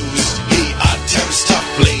confused, he attempts to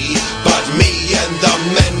flee, but me and the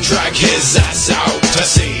men drag his ass out to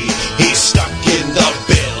sea. He's stuck in the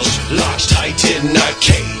bilge, locked tight in a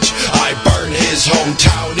cage. I burn his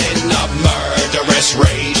hometown in a murderous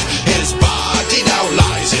rage. His body now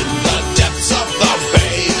lies in the depths of the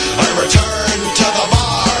bay. I return to the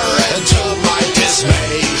bar, and to my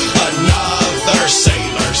dismay, another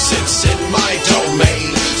sailor sits in my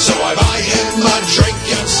domain. So I buy him a drink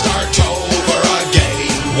and start over again.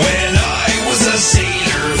 When I was a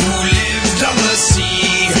sailor who lived on the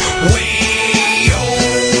sea, way,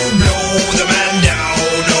 oh, blow the man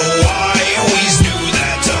down, oh, I always knew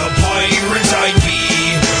that a pirate I'd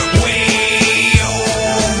be, way,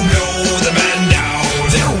 oh, blow the man down.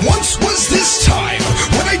 There once was this time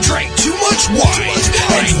when I drank too much wine,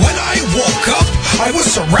 and when I woke up, I was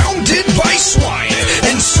surrounded by swine,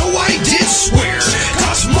 and so I did swear,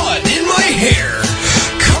 got mud in my hair,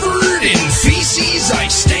 covered in feces, I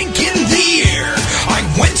stank in the air. I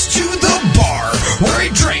went to the bar where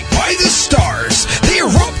I drank by the stars. They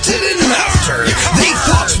erupted in laughter, they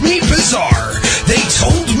thought me bizarre. They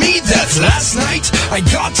told me that last night I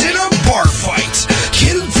got in a bar fight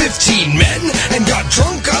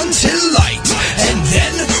until light. And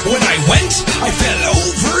then, when I went, I fell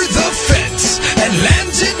over the fence and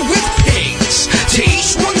landed with pigs, to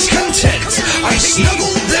each one's content. I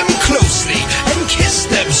snuggled them closely and kissed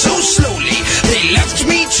them so slowly, they left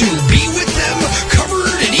me to be with them,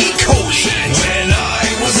 covered in E. coli. When I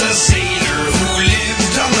was a sailor who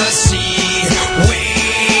lived on the sea,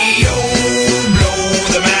 way blow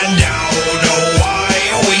the man down. Oh, I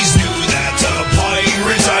always knew that a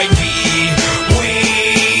pirate I'd be.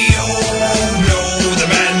 Way blow the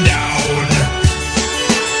man down.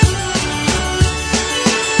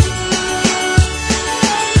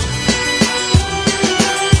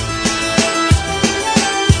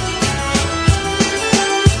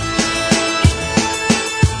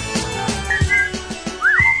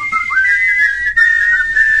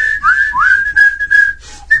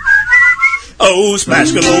 Oh,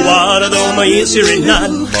 splash below water, though my ears hear it not.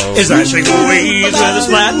 As I shake the waves with a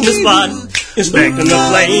splat and a spot. Inspecting the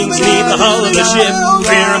flames neath the hull of the ship.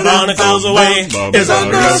 Fear and barnacles away as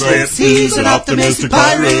under a slip. He's an optimistic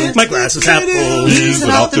pirate. My glass is half full. He's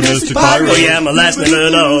an optimistic pirate. Oh yeah, my last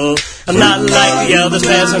never dull. I'm not like the others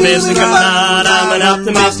pessimistic, I'm not. I'm an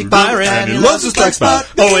optimistic pirate. And he loves his black spot.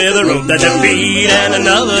 Oh, with a rope that to feet and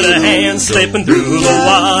another to hand. Slipping through the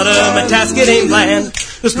water, my task it ain't planned.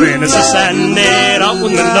 The splinters are sanded off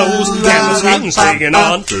with my nose, and the skating's taking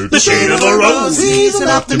on the shade of a rose. He's an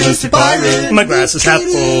optimistic pirate. My glass is half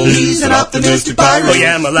full. He's an optimistic pirate. Oh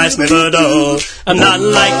yeah, my life's never dull. I'm not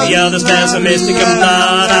like the others pessimistic, I'm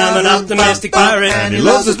not. I'm an optimistic pirate. And he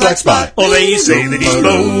loves his black spot. Oh, they say that he's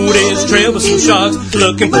floated his trail with some sharks,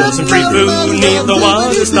 looking for some free food neath the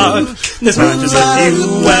water stock. This not just a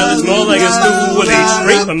few, well, it's more like a stew with each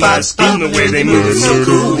scrape of my skin, the way they move so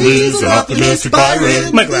cool. He's an optimistic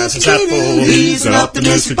pirate. My glass is half full. He's an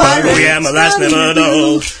optimistic pirate. Oh yeah, my life's never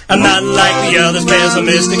dull. I'm not like the others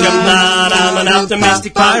pessimistic, I'm not. I'm an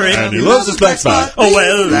optimistic pirate. And he loves his black spot. Oh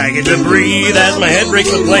well, I get to breathe as my head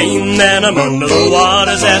breaks the plane, and I'm under the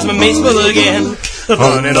waters as my mates will again. The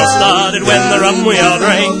fun it all started when the rum we all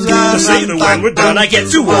drank. To say that when we're done, I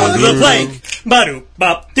get to walk the plank. Ba-doop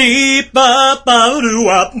bop dee ba ba doo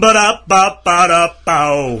wop ba da ba ba da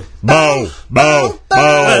bow. Bow, bow, bow.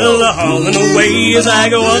 Well, the hauling away as I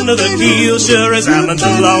go under the keel, sure as I'm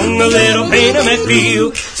along a little pain I may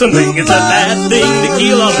feel. Some think it's a bad thing to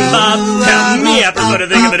keel on and bob. Tell me, I prefer to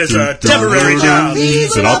think of it as a temporary job.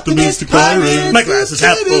 He's an optimistic pirate. My glass is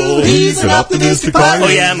half full. He's an optimistic pirate. Oh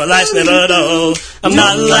yeah, my life's never dull. I'm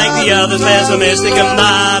not like the others pessimistic, I'm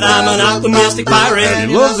not. I'm an optimistic pirate.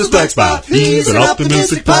 And he loves his black spot. He's an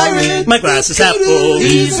optimistic pirate. My glass is half full.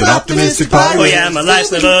 He's an optimistic pirate. Oh yeah, my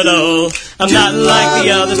life's never dull. I'm not like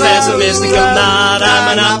the others pessimistic, I'm not.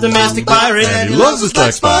 I'm an optimistic pirate. And he loves his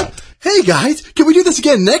black spot. Hey guys, can we do this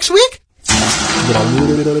again next week?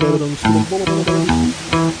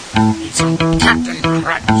 Captain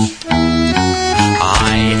Crunch.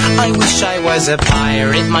 I wish I was a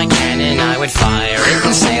pirate. My cannon I would fire it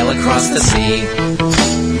and sail across the sea.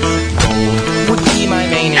 Gold would be my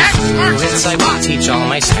main influence. I would teach all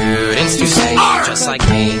my students to say just like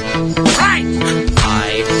me.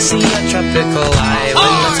 I see a tropical island.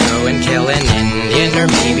 Let's go and kill an Indian, or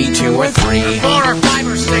maybe 2 or 3. 4 or 5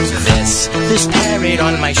 or 6. This parrot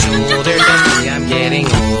on my shoulder tells me I'm getting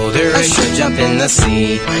older. I should jump in the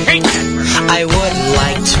sea. I would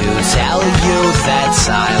like to tell you that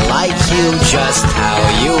I like you just how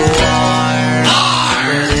you are.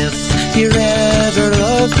 But if you're ever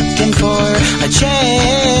looking for a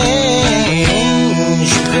change,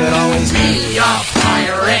 you could always be a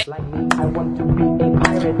pirate. I want to be a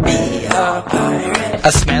pirate. Be a pirate.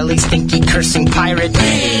 A smelly, stinky, cursing pirate.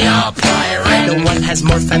 Be a pirate. No one has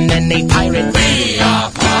more fun than a pirate. Be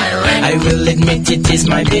a pirate. I will admit it is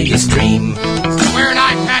my biggest dream. Wear an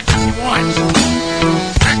eye patch if you want.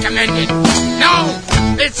 Recommended. No,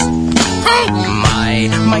 it's poop.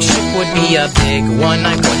 My ship would be a big one.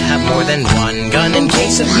 I would have more than one gun in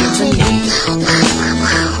case of mutiny.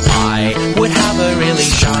 I would have a really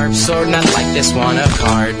sharp sword, not like this one of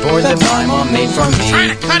cardboard that my mom made for me. Trying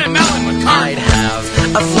to cut a melon with cardboard. I'd have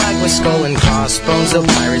a flag with skull and crossbones, though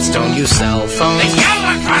pirates don't use cell phones. They yell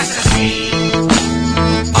across the sea.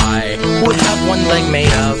 I would have one leg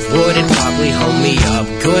made of wood, it'd probably hold me up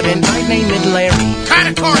good, and I'd name it Larry.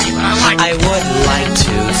 Kinda corny, but I like it. I would like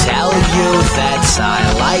to tell you that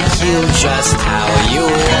I like you just how you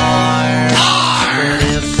are. But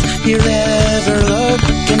if you're ever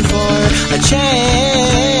looking for a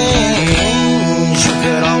change, you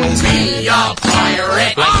could always be a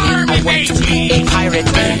pirate. Like me, I want to be a pirate.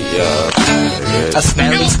 A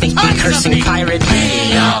smelly, stinky, cursing pirate.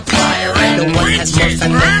 Be a pirate. No one has more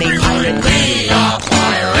fun than a pirate. Be a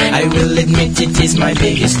pirate. I will admit it is my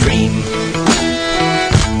biggest dream.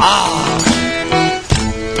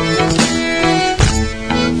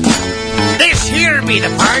 This here be the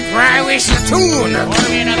part where I whistle a tune. Pour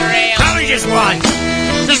me another ale. Probably just one.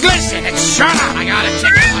 Just listen and shut up. I got a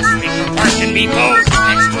ticket. Must be from Parson B. Bowes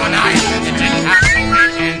next to an island in the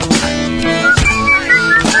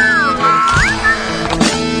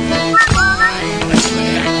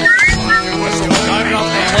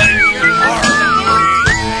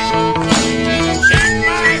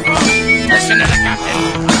Listen to the captain.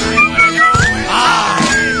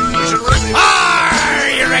 Are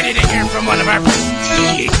you ready to hear from one of our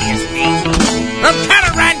prestigious people? From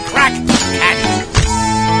Calaran Crack Cat.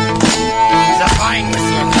 He's a fine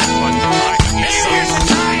whistler, that one. Here's a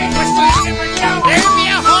fine whistler. There'll be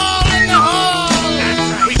a hole in the hole. That's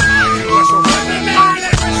right. We call you whistle for the man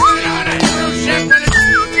that whistled on a cruise ship with a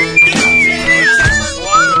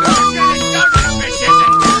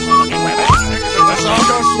Let's all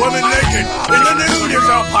go swimming naked in the nude is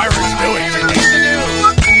how pirates do it.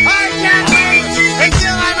 I can't wait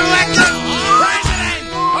until I'm elected president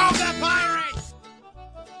of the pirates.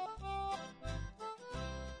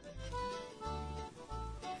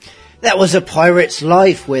 That was A Pirate's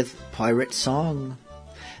Life with Pirate Song.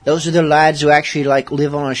 Those are the lads who actually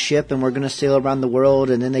live on a ship and were going to sail around the world,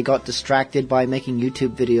 and then they got distracted by making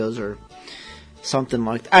YouTube videos or something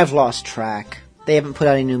like that. I've lost track. They haven't put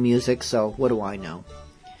out any new music, so what do I know?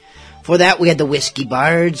 For that, we had the Whiskey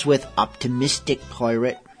Bards with Optimistic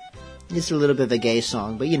Pirate. It's a little bit of a gay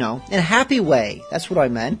song, but in a happy way. That's what I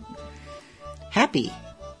meant. Happy.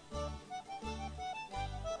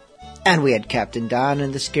 And we had Captain Don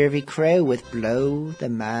and the Scurvy Crow with Blow the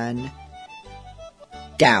Man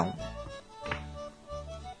Down.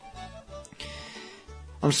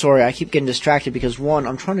 I'm sorry, I keep getting distracted because 1,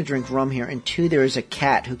 I'm trying to drink rum here, and 2, there is a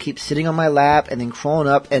cat who keeps sitting on my lap and then crawling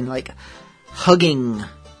up and hugging,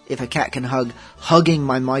 if a cat can hug, hugging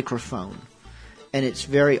my microphone. And it's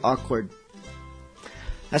very awkward.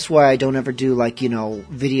 That's why I don't ever do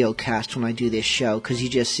video cast when I do this show, because you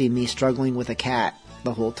just see me struggling with a cat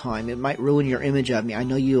the whole time. It might ruin your image of me. I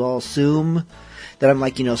know you all assume that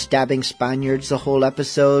I'm stabbing Spaniards the whole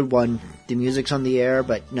episode when the music's on the air,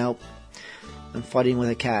 but nope. I'm fighting with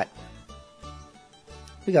a cat.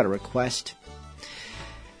 We got a request.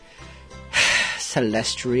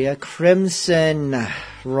 Celestria Crimson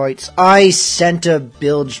writes, I sent a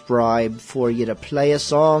bilge bribe for you to play a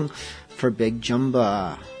song for Big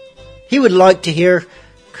Jumba. He would like to hear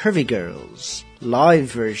Curvy Girls live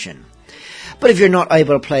version. But if you're not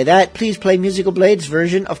able to play that, please play Musical Blade's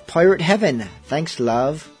version of Pirate Heaven. Thanks,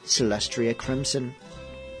 love, Celestria Crimson.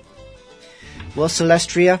 Well,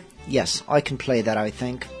 Celestria, yes, I can play that, I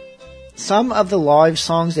think. Some of the live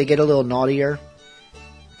songs, they get a little naughtier,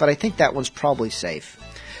 but I think that one's probably safe.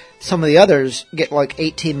 Some of the others get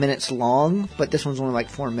 18 minutes long, but this one's only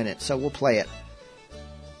 4 minutes, so we'll play it.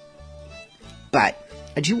 But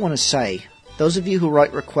I do want to say, those of you who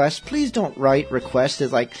write requests, please don't write requests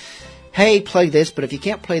as hey, play this, but if you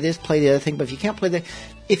can't play this, play the other thing, but if you can't play that,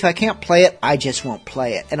 if I can't play it, I just won't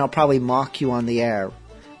play it, and I'll probably mock you on the air.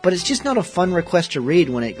 But it's just not a fun request to read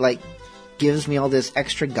when it, gives me all this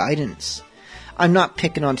extra guidance. I'm not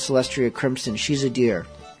picking on Celestria Crimson. She's a dear.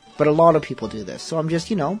 But a lot of people do this. So I'm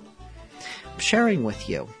just, I'm sharing with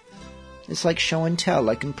you. It's like show and tell,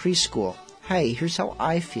 like in preschool. Hey, here's how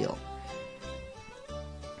I feel.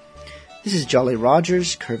 This is Jolly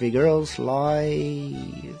Rogers, Curvy Girls,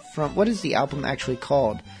 live from... What is the album actually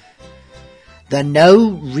called? The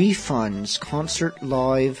No Refunds Concert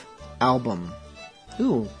Live Album.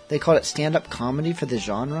 Ooh, they call it stand-up comedy for the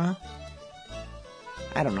genre?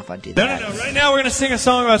 I don't know if I did that. No. Right now we're going to sing a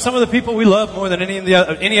song about some of the people we love more than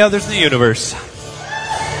any others in the universe.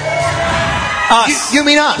 Us. You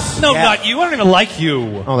mean us? No, not you. I don't even like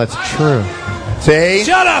you. Oh, that's true. See?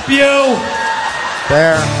 Shut up, you!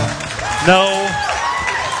 There. No,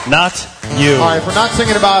 not you. All right, if we're not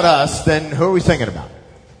singing about us, then who are we singing about?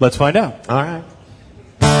 Let's find out. All right.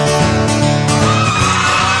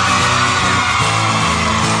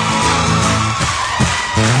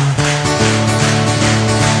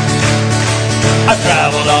 I've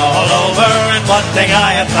traveled all over, and one thing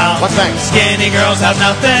I have found. What thing? Skinny girls have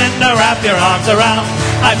nothing to wrap your arms around.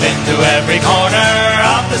 I've been to every corner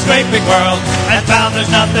of this great big world and found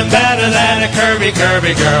there's nothing better than a curvy,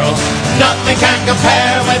 curvy girl. Nothing can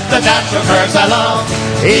compare with the natural curves I love.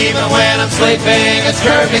 Even when I'm sleeping, it's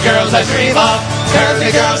curvy girls I dream of.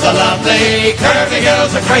 Curvy girls are lovely, curvy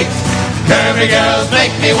girls are great. Curvy girls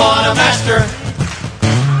make me want to master.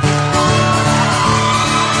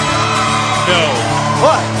 No.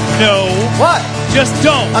 What? No. What? just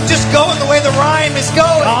don't. I'm just going the way the rhyme is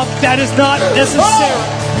going. Oh, that is not necessary.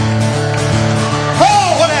 Oh,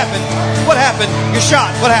 what happened? What happened? You're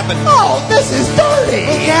shot. What happened? Oh, this is dirty.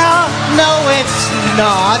 Yeah, no, it's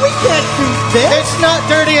not. We can't do this. It's not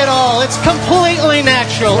dirty at all. It's completely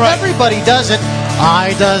natural. Right. Everybody does it.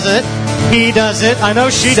 I does it. He does it. I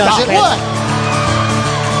know she does Stop it. it. What?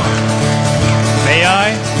 May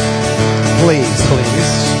I? Please,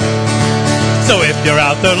 please. So if you're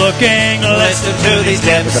out there looking, listen to these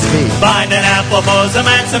tips. Find an ample bosom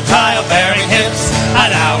and some childbearing hips.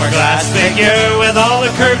 An hourglass figure with all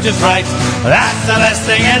the curves just right. That's the best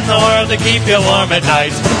thing in the world to keep you warm at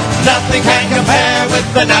night. Nothing can compare with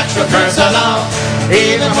the natural curves I love.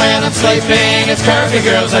 Even when I'm sleeping, it's curvy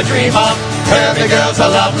girls I dream of. Curvy girls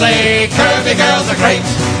are lovely, curvy girls are great.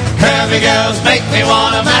 Curvy girls make me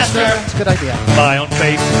want to master. It's a good idea. My own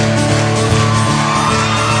fate.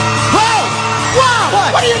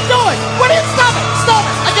 What are you doing? What are you? Stop it! Stop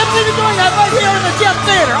it! I can't believe you're doing that right here in the Jet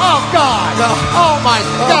Theater. Oh, God. Oh, my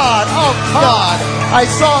God. Oh, God. I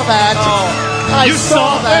saw that. You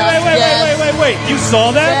saw that? Wait. You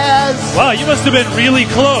saw that? Yes. Wow, you must have been really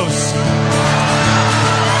close.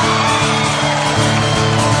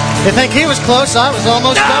 You think he was close? I was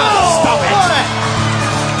almost done. Stop it.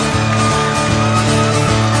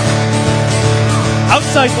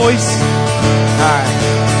 Outside voice. All right.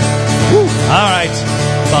 All right,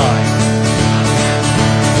 fine.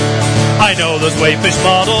 I know those wayfish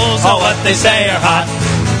models are what they say are hot,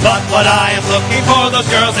 but what I am looking for, those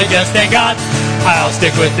girls they just ain't got. I'll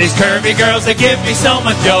stick with these curvy girls that give me so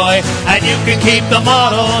much joy, and you can keep the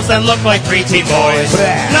models that look like preteen boys.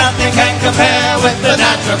 Nothing can compare with the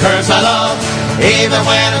natural curves I love. Even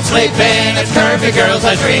when I'm sleeping, it's curvy girls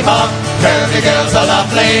I dream of. Curvy girls are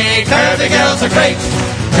lovely, curvy girls are great.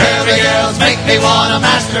 Curvy girls make me want to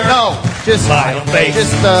master. No. Just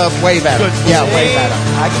way better. Good. Yeah, way better.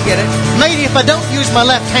 I can get it. Lady, if I don't use my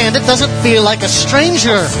left hand, it doesn't feel like a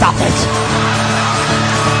stranger. Stop it.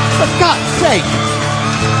 For God's sake.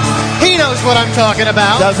 He knows what I'm talking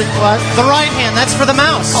about. Does it what? The right hand, that's for the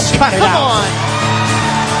mouse. Oh, cut it Come out. on.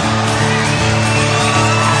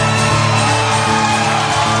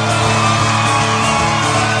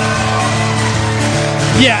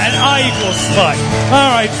 Yeah, and I equals smut.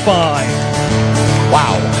 All right, fine.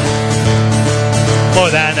 Wow. More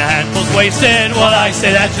than a handful's wasted, well, I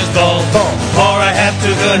say that's just bull. For I have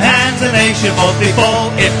two good hands and they should both be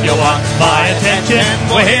full. If you want my attention,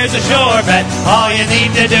 well, here's a sure bet. All you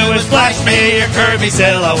need to do is flash me your curvy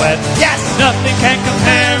silhouette. Yes! Nothing can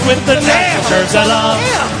compare with the natural curves I love.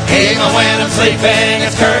 Even when I'm sleeping,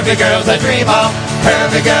 it's curvy girls I dream of.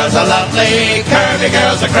 Curvy girls are lovely, curvy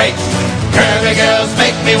girls are great. Curvy girls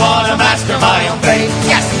make me want to master my own fate.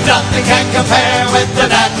 Yes, nothing can compare with the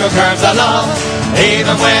natural curves I love.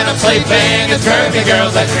 Even when I'm sleeping, it's curvy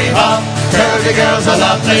girls I dream of. Curvy girls are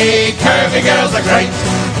lovely, curvy girls are great.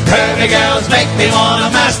 Curvy girls make me want to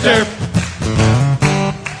master.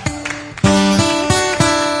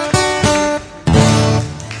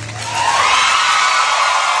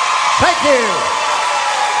 Thank you.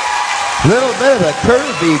 Little bit of the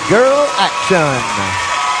curvy girl action.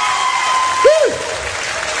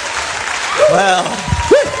 Well,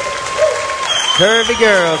 curvy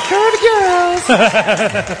girls. Curvy girls.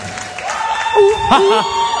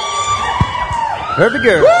 Curvy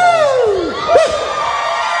girls.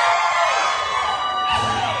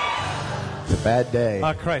 It's a bad day.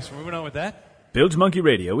 Oh, Christ, we're moving on with that? Bilge Monkey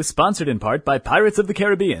Radio is sponsored in part by Pirates of the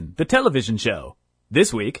Caribbean, the television show.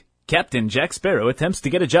 This week, Captain Jack Sparrow attempts to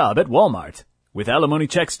get a job at Walmart. With alimony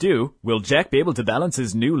checks due, will Jack be able to balance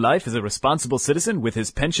his new life as a responsible citizen with his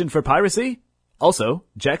penchant for piracy? Also,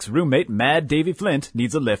 Jack's roommate Mad Davy Flint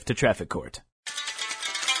needs a lift to traffic court.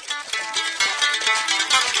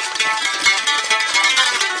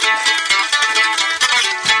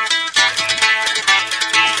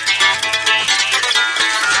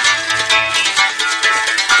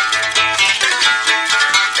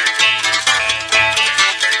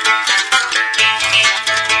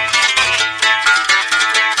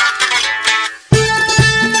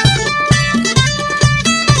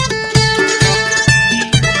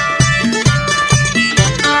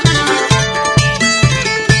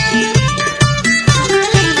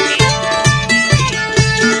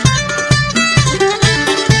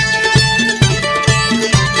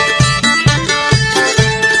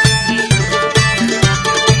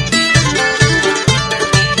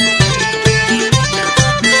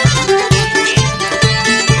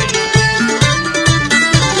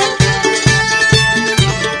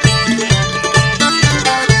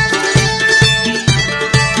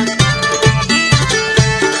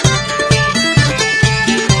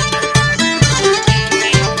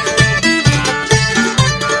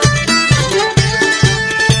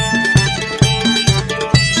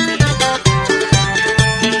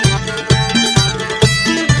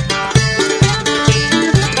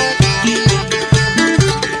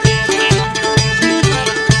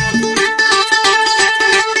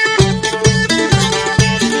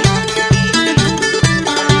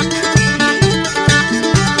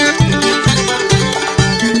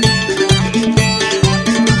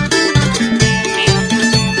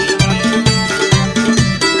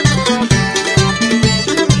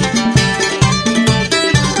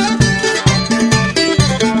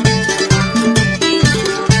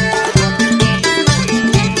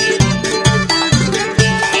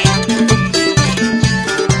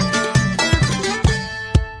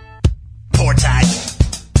 port side.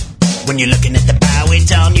 When you're looking at the bow,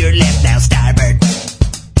 it's on your left, now starboard.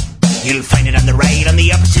 You'll find it on the right, on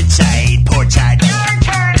the opposite side, port side. Your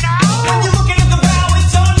turn now. When you're looking at the bow,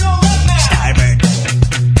 it's on your left, now starboard.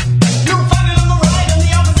 You'll find it on the right, on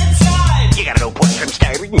the opposite side. You gotta know port from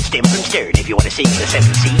starboard and stem from stern if you want to see the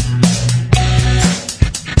 7th sea.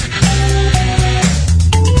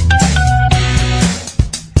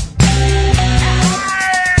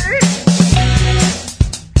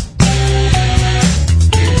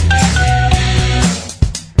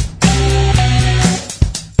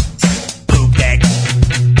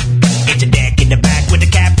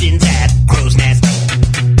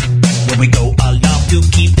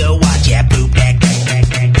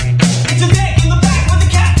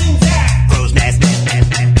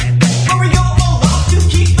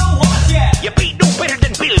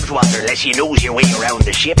 You knows your way around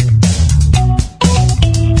the ship.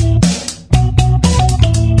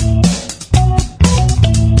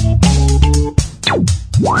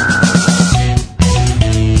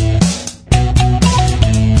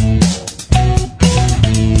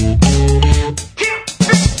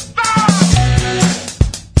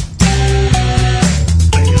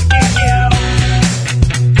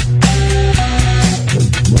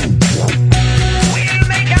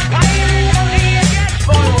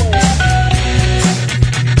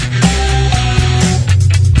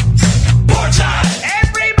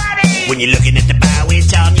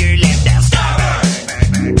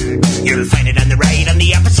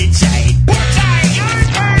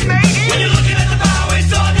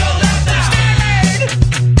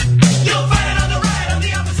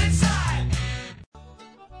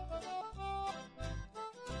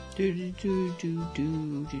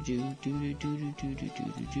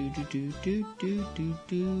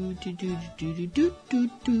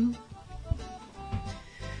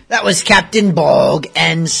 That was Captain Bog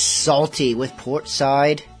and Salty with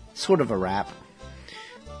Portside, sort of a rap.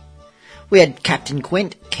 We had Captain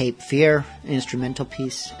Quint, Cape Fear, instrumental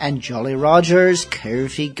piece, and Jolly Rogers,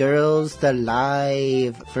 Curvy Girls, the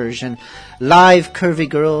live version. Live curvy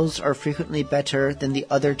girls are frequently better than the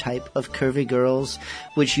other type of curvy girls,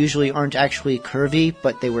 which usually aren't actually curvy,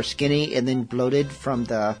 but they were skinny and then bloated from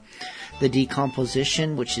the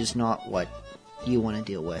decomposition, which is not what you want to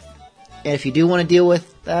deal with. And if you do want to deal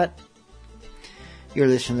with that, you're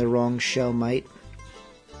listening to the wrong show, mate.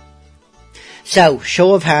 So,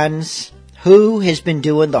 show of hands. Who has been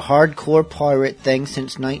doing the hardcore pirate thing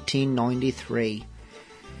since 1993?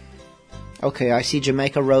 Okay, I see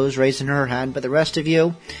Jamaica Rose raising her hand, but the rest of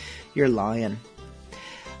you, you're lying.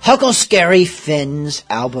 Huckle Scary Finn's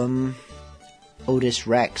album, Otis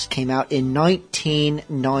Rex, came out in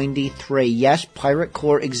 1993. Yes, Pirate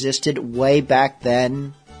Core existed way back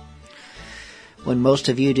then, when most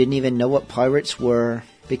of you didn't even know what pirates were,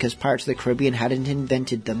 because Pirates of the Caribbean hadn't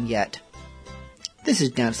invented them yet. This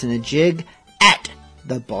is Dancing a Jig at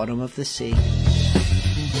the Bottom of the Sea.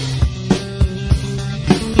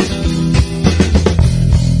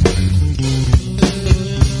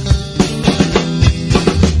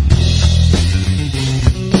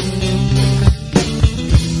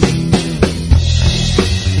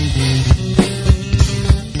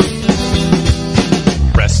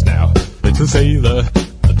 Rest now, little sailor.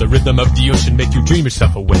 Let the rhythm of the ocean make you dream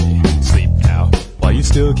yourself away. Sleep now, while you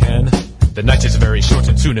still can. The night is very short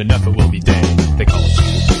and soon enough it will be day. They called you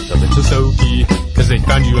the little Sophie, cause they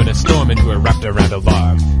found you in a storm and you were wrapped around a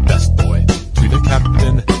log. Best boy to the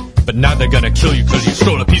captain, but now they're gonna kill you cause you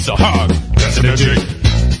stole a piece of hog. Dancing a jig.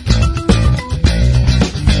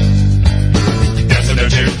 Dancing a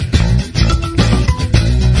jig.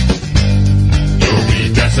 You'll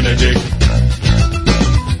be dancing a jig.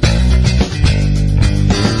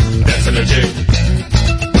 Dancing a jig.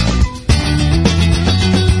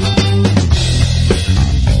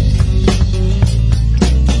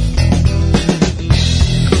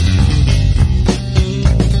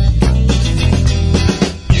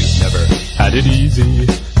 It easy,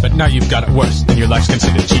 but now you've got it worse, and your life's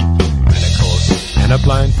considered cheap. Manacles and a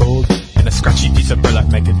blindfold and a scratchy piece of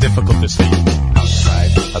burlap make it difficult to sleep.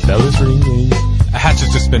 Outside, a bell is ringing, a hatch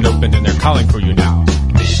has just been opened and they're calling for you now.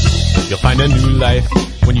 Maybe you'll find a new life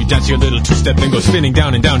when you dance your little two-step and go spinning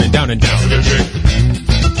down and down and down and down. Dancing a jig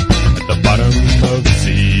at the bottom of the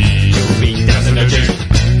sea. You'll be dancing a jig.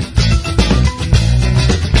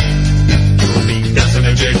 You'll be dancing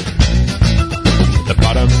a jig. The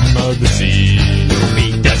bottom of the sea, you'll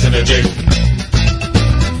be dancing a jig.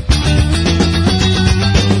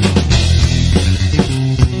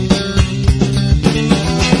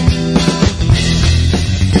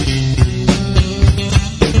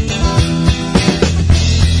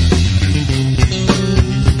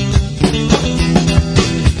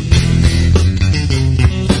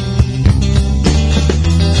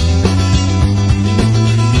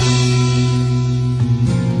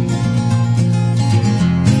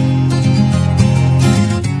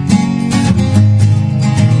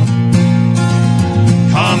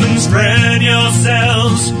 spread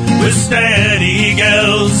yourselves with steady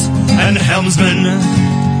gales, and helmsman,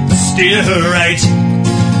 steer her right.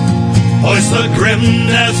 Hoist the grim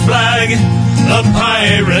death flag, the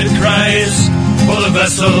pirate cries, for the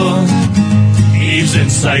vessel heaves in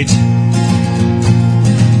sight.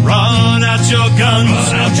 Run out your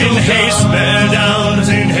guns, in haste bear down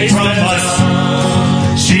from us.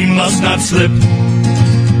 She must not slip.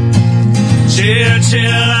 Cheer,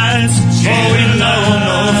 cheer, lads, for we know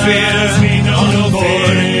no fear on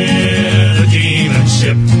board the demon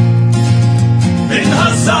ship. Then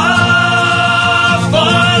huzzah for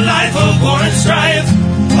a life of war and strife,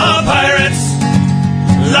 our pirates,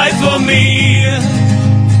 life for me.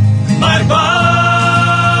 My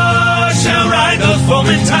barge shall ride the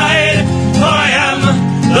foaming tide, for I am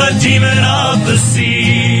the demon of the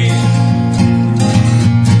sea.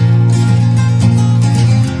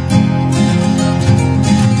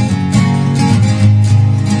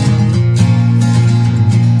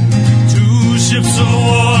 Ships of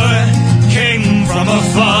war came from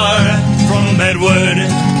afar, from Edward,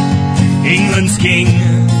 England's king.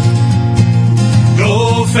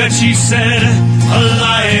 Go fetch, he said,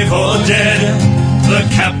 alive or dead, the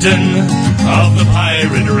captain of the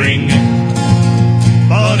pirate ring.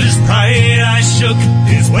 But his pride I shook,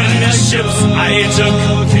 when his ships I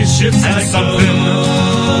took, and sunk them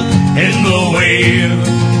in the wave.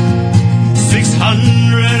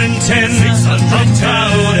 610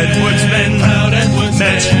 proud Edward's men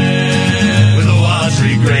met with a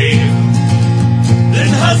watery grave.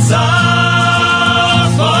 Then huzzah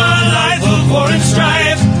for a life of war and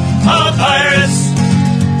strife, our pirates,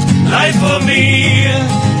 life for me.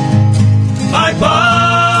 My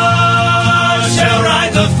barge shall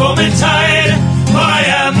ride the foaming tide, for I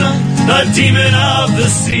am the demon of the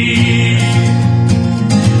sea.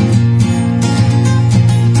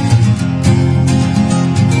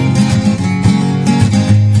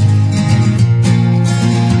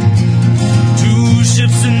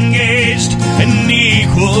 Ships engaged in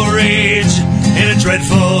equal rage in a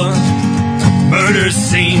dreadful murder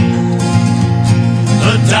scene.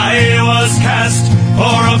 The die was cast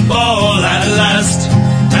for a ball at last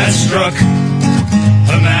that struck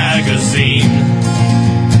a magazine.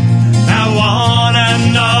 Now one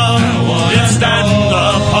and all did stand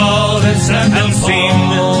appalled and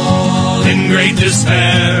seemed in great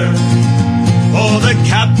despair. For the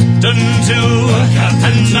captain too,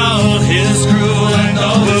 and all his crew,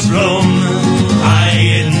 were blown high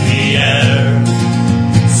in the air.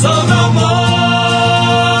 So no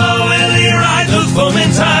more will he ride the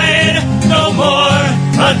foaming tide, no more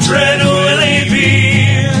adread will he be.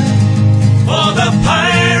 For the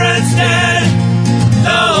pirate's dead,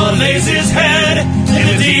 now lays his head in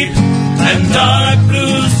a deep and dark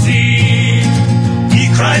blue sea. He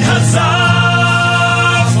cried, huzzah!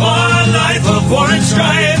 Life of war and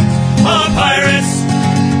strife, our pirates,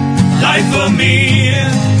 life for me.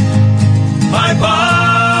 My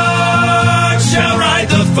barge shall ride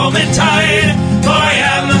the foaming tide, for I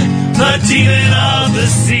am the demon of the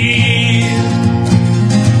sea.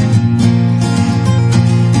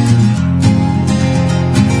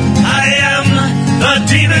 I am the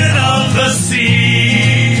demon of the sea.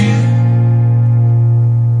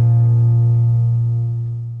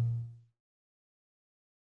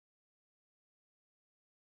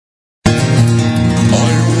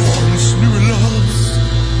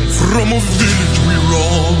 From a village we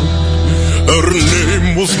robbed, her name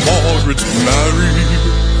was Margaret Mary.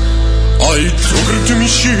 I took her to me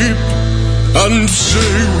ship, and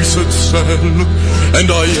say we set sail, and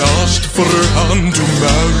I asked for her hand to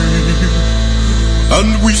marry. And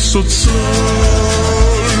we set sail,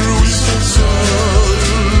 we set sail,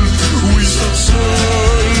 we set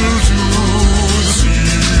sail to the sea.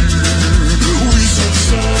 We set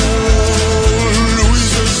sail, we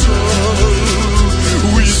set sail.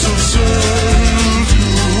 We set sail to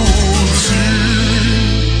the sea.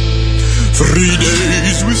 3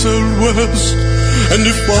 days we sailed west, and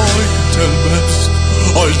if I could tell best,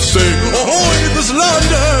 I'd say, ahoy, there's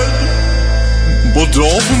landed. But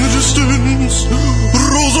off in the distance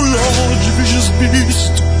rose a large vicious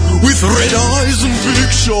beast with red eyes and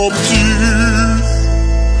big sharp teeth.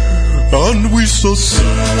 And we set sail,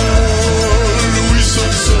 we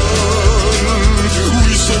set sail,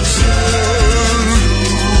 we set sail.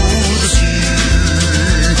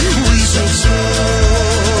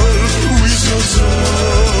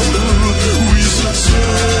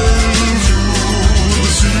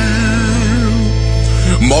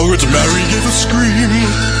 Margaret Mary gave a scream,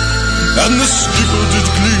 and the skipper did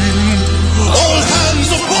gleam. All hands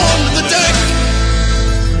upon the deck!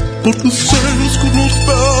 But the sails could not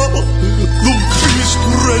bear the beast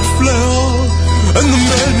dreadful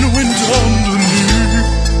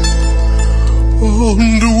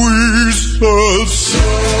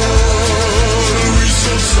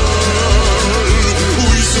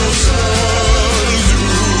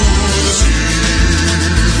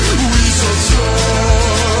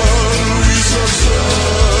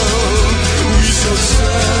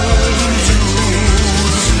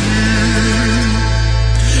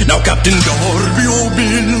Captain Darby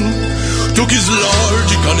O'Bill took his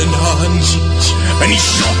large gun in hand, and he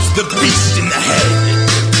shot the beast in the head.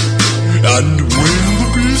 And when the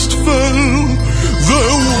beast fell,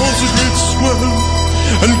 there was a great swell,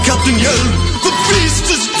 and Captain yelled, "The beast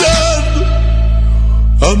is dead!"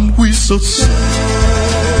 And we set sail,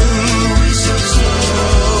 we set sail,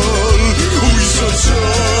 we set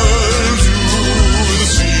sail to the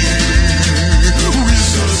sea. We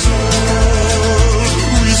set sail,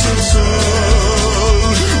 we set sail,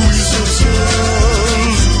 we set sail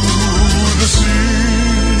to the sea.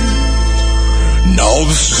 Now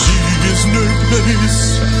the sea is no place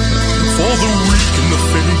for the weak in the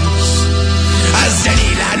face, as any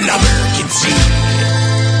landlubber can see.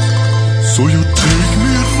 So you take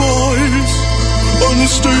me advice and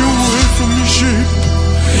stay away from the ship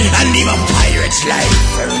and leave a pirate's life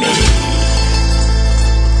for me.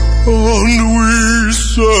 And we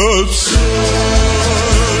set sail,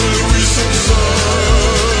 we set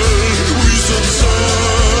sail, we set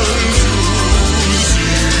sail to the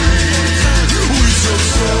sea. We set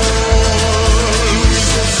sail, we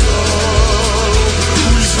set sail,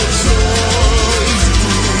 we set sail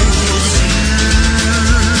to the sea.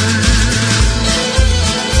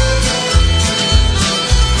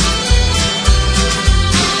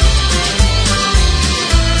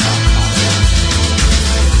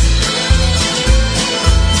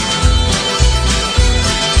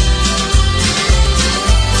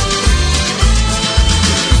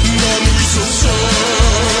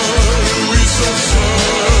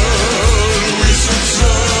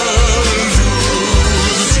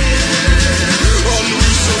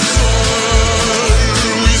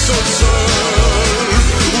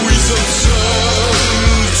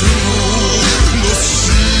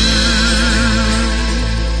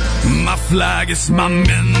 My flag is my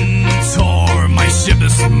mentor, my ship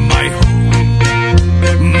is my home.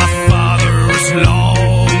 My father is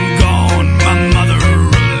long gone, my mother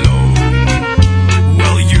alone.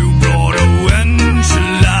 Well, you brought a wench,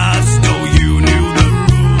 lass, though you knew the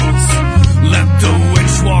rules. Let the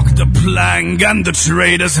wench walk the plank and the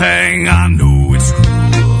traitors hang. I know it's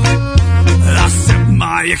cruel. I set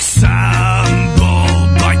my example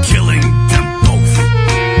by killing them both.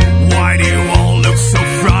 Why do you all look so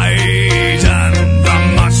frightened? I'm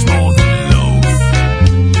much more than loath.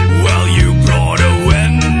 Well, you brought a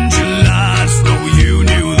wench, lass, though you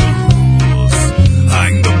knew the rules.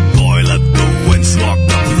 Hang the boy, let the wench walk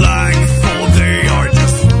the plank, for they are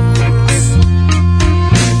just fools.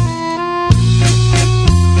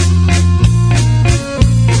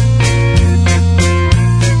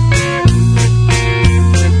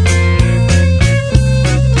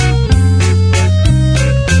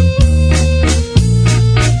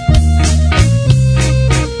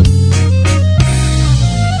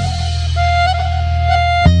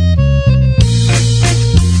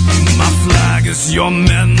 Your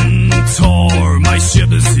mentor, my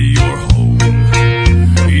ship is your home.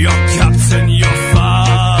 Your captain, your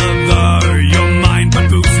father, your mind but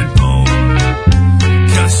boots and bone.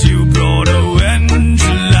 'Cause you brought a wench,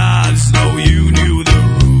 lads, though you knew the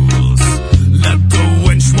rules. Let the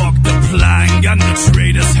wench walk the plank and the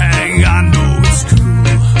traitors hang. I know it's cruel.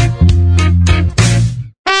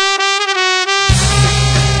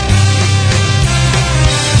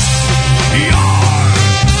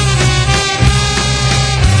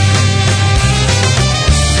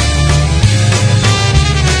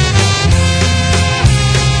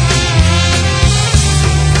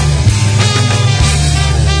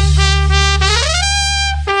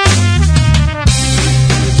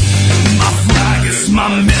 My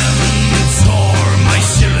mentor, my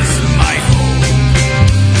ship is my home.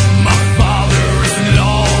 My father is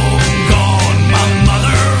long gone, my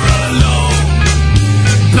mother alone.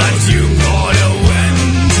 But you brought a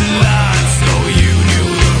wench, lads, though you knew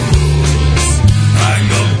the rules. Hang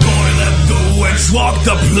the boy, let the wench walk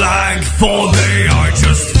the plank, for they are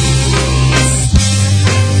just fools.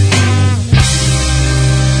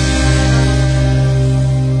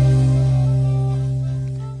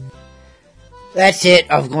 That's it.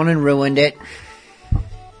 I've gone and ruined it.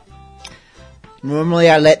 Normally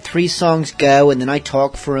I let 3 songs go and then I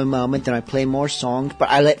talk for a moment, then I play more songs, but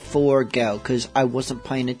I let 4 go because I wasn't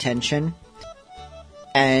paying attention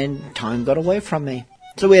and time got away from me.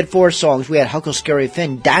 So we had 4 songs. We had Huckleberry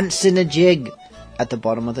Finn dancing a jig at the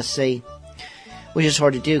bottom of the sea, which is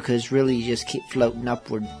hard to do because really you just keep floating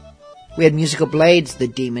upward. We had Musical Blades, the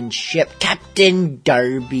demon ship, Captain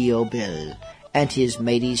Darby O'Bill, and his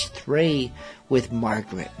mateys 3 with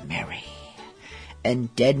Margaret Mary.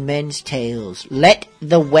 And Dead Men's Tales, Let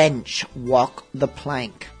the Wench Walk the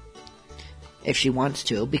Plank. if she wants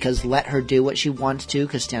to, because let her do what she wants to,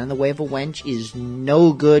 because standing in the way of a wench is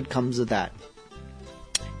no good comes of that.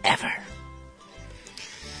 Ever.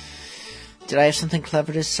 Did I have something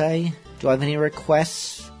clever to say? Do I have any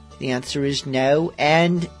requests? The answer is no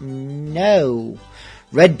and no.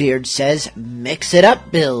 Redbeard says, mix it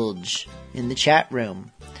up, Bilge, in the chat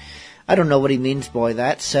room. I don't know what he means by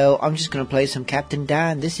that, so I'm just going to play some Captain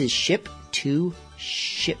Dan. This is Ship to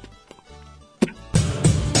Ship.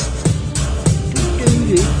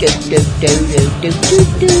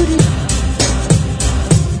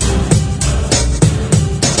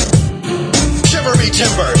 Shiver me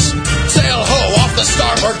timbers, sail ho off the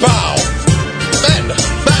starboard bow. Men,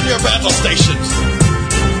 man your battle stations.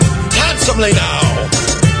 Handsomely now.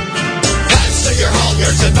 Hands to your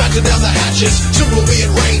halyards and batten down the hatches. Soon we'll be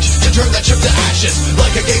in range to turn that ship to ashes.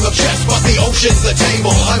 Like a game of chess, but the ocean's the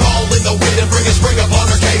table. I'm all in the wind and bring a spring upon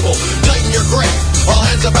our cable. Tighten your grip, all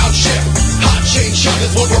hands about ship. Hot chain shot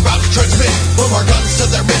is what we're about to transmit. From our guns to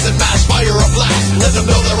their mizzen mast, fire a blast. Let them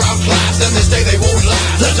know they're outclassed, and this day they won't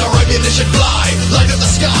last. Let our ammunition fly, light up the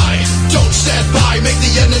sky. Don't stand by, make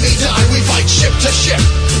the enemy die. We fight ship to ship,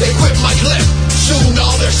 equip my clip. Soon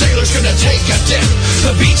all their sailors gonna take a dip.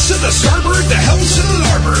 The beats to the starboard, the helm's to the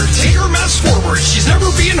larboard. Take her mast forward, she's never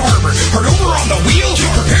being harbored. Hard over on the wheel,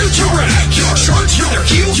 prepare to wrap. Shards for their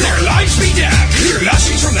keels, their lives be damned. Clear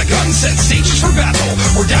lashings from the guns, set stages for battle.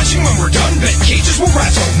 We're dashing when we're done, bet cages will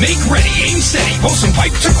rattle. Make ready, aim steady, bosun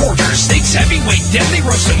pipe to quarters. Stakes heavyweight, deadly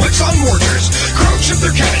roasting wicks on mortars. Crouch if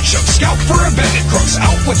they're cannon shook, scout for abandoned crooks.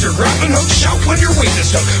 Out with your grappling hook, shout when your weight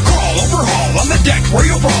is took. Crawl, overhaul, on the deck where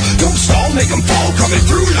you'll brawl. Don't stall, make them fall, coming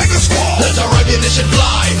through like a squall. Let our ammunition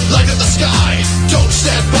fly, light up the sky. Don't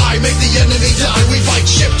stand by, make the enemy die. We fight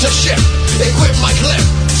ship to ship, equip my clip.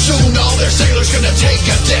 Soon all their sailors gonna take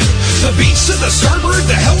a dip. The beats to the starboard,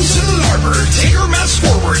 the helm's to the larboard. Take her mast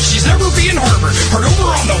forward, she's never being harbored. Hard over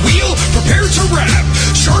on the wheel, prepare to rap.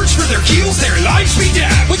 Shards for their keels, their lives be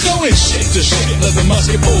damned. We're going ship to ship, let the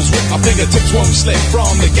musket bulls rip. Our fingertips won't slip from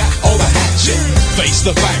the gap or the hatchet. Face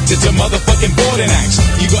the fact, it's a motherfucking boarding axe.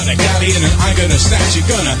 You got a galleon and I'm gonna snatch. You're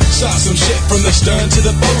gonna start some shit from the stern to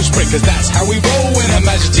the bowsprit, cause that's how we roll in Her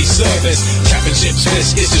Majesty's service. Captain Ship's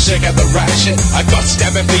fist is to check out the ratchet. I got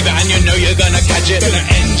stabbing fever and you know you're gonna catch it. Gonna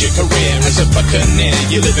end your career as a buccaneer.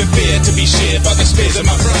 You live in fear to be sheared by the spears of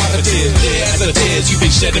my privateers. Clear as the tears you've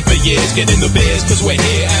been shedding for years. Get in the beers cause we're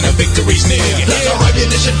here and a victory's near. Let our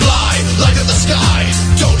ammunition fly, light up the sky.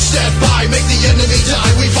 Don't stand by, make the enemy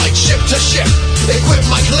die. We fight ship to ship, equip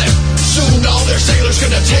my clip. Soon all their sailors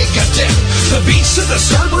gonna take a dip. The beats to the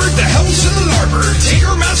starboard, the helm's to the larboard. Take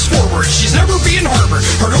her mast forward, she's never being harbored.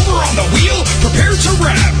 Hard over on the wheel, prepare to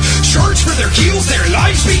rap. Shards for their keels, their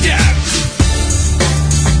lives be damned.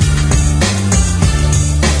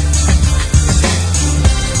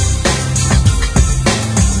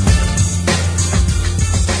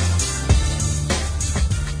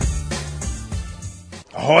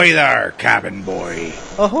 Ahoy there, cabin boy.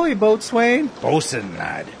 Ahoy, boatswain. Bosun,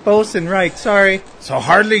 lad. Bosun, right, sorry. So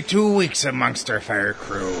hardly 2 weeks amongst our fair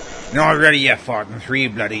crew, and already you fought in 3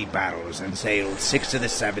 bloody battles and sailed 6 of the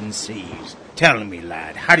 7 seas. Tell me,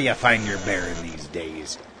 lad, how do you find your bearing these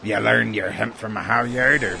days? Have you learned your hemp from a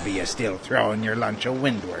halyard, or be you still throwing your lunch a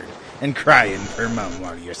windward and crying for mum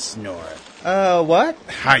while you snore? What?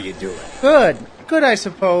 How you doing? Good. Good, I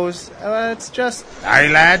suppose. It's just... Aye,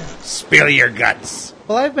 lad, spill your guts.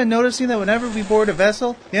 Well, I've been noticing that whenever we board a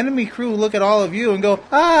vessel, the enemy crew look at all of you and go,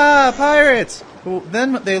 "Ah, pirates!" Well,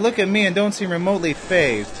 then they look at me and don't seem remotely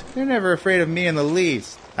fazed. They're never afraid of me in the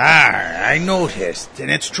least. Ah, I noticed,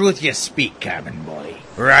 and it's truth you speak, cabin boy.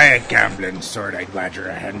 Were I a gambling sort, I'd wager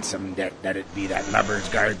a handsome debt that it be that lubber's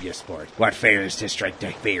garb you sport, what fails to strike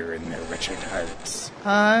the fear in their wretched hearts.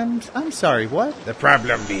 I'm sorry, what? The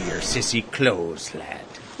problem be your sissy clothes, lad.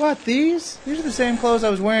 What, these? These are the same clothes I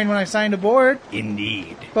was wearing when I signed aboard.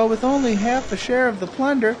 Indeed. But with only half a share of the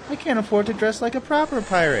plunder, I can't afford to dress like a proper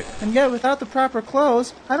pirate. And yet, without the proper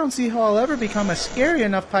clothes, I don't see how I'll ever become a scary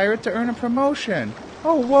enough pirate to earn a promotion.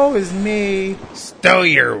 Oh, woe is me. Stow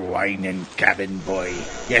your whining, cabin boy.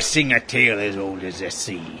 You sing a tale as old as the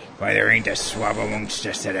sea. Why, there ain't a swab amongst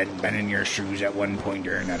us that hadn't been in your shoes at one point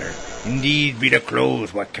or another. Indeed, be the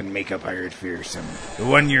clothes what can make a pirate fearsome. The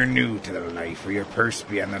one you're new to the life, or your purse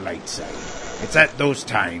be on the light side. It's at those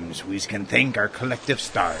times we can thank our collective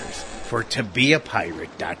stars for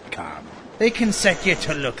tobeapirate.com. They can set you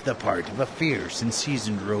to look the part of a fierce and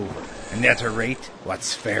seasoned rover, and at a rate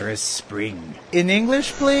what's fair as spring. In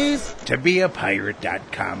English, please?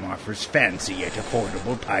 tobeapirate.com offers fancy yet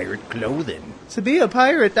affordable pirate clothing.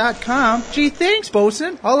 tobeapirate.com? Gee, thanks,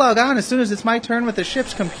 bosun. I'll log on as soon as it's my turn with the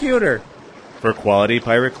ship's computer. For quality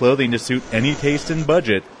pirate clothing to suit any taste and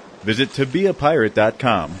budget, visit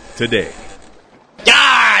tobeapirate.com today.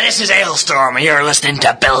 This is Ailstorm, and you're listening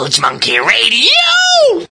to Bilge Monkey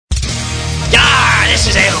Radio! This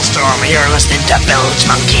is Ailstorm, and you're listening to Bilge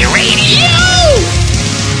Monkey Radio!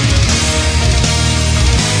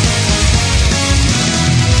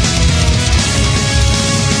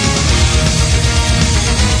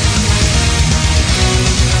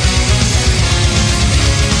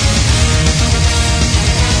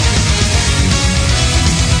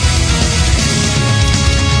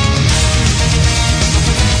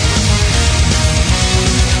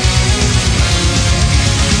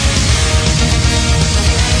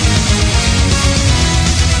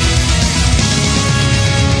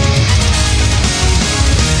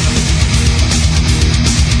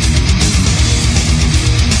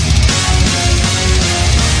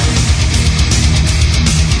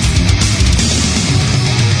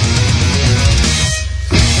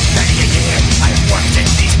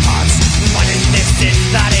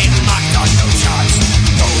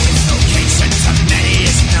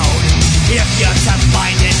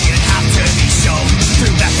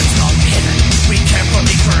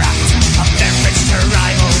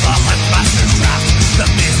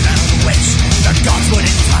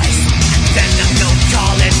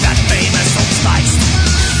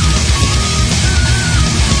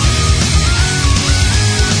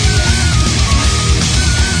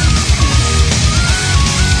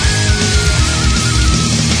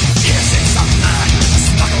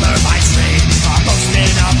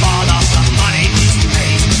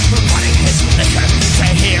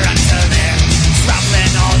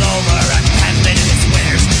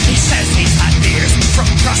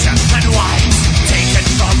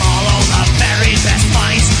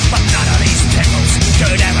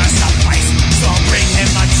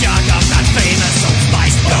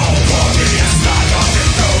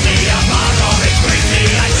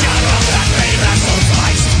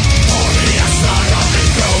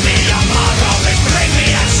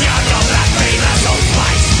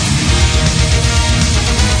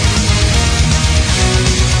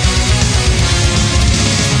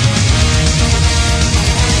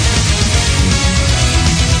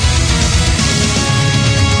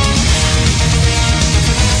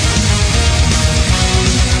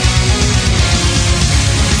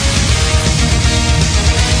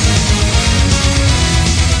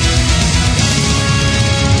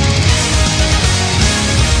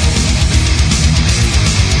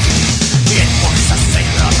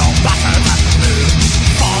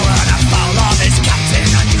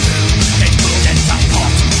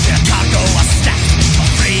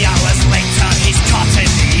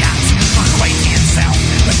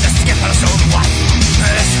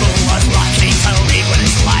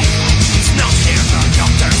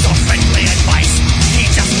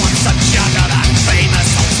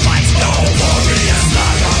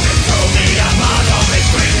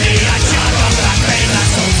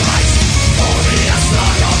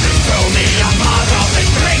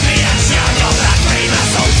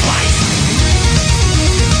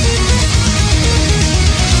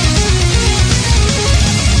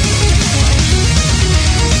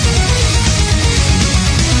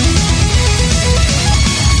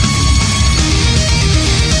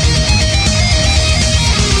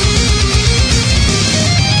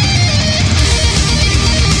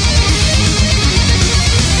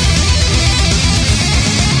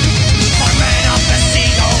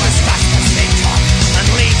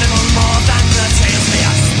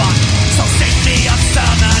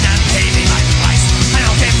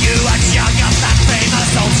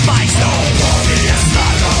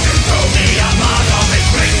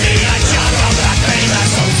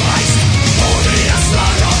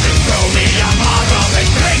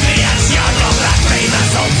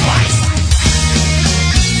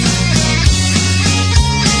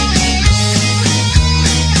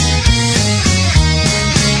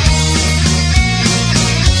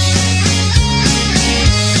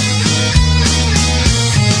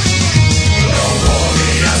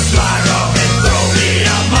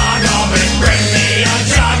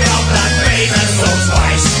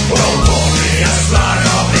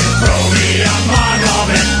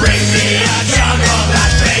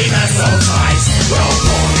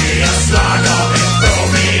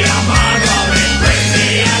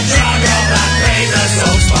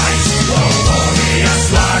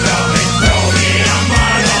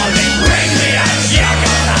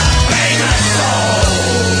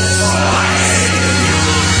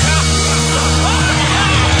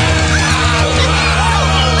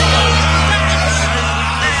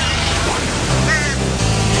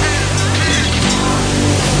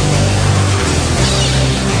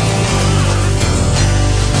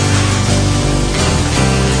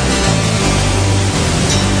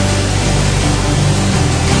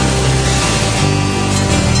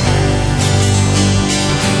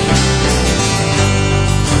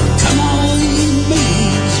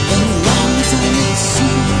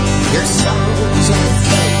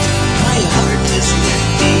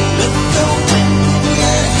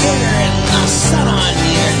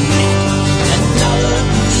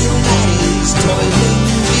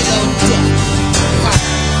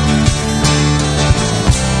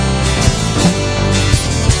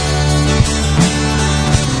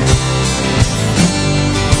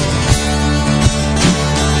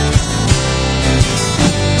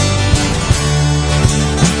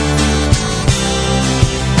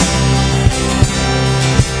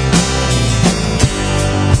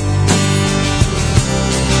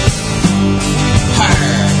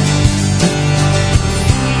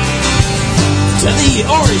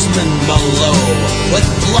 policemen below with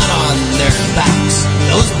blood on their backs.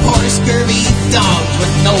 Those poor scurvy dogs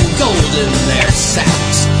with no gold in their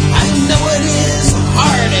sacks. I know it is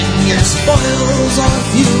hard and your spoils are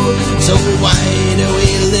few, so why do we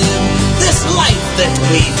live this life that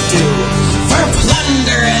we do? For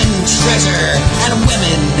plunder and treasure and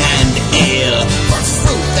women and ale, for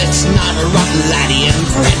fruit that's not rotten, laddie, and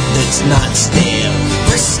bread that's not stale,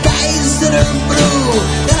 for skies that are blue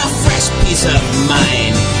and a fresh peace of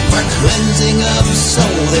mind, for cleansing of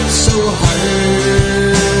soul that's so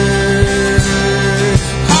hard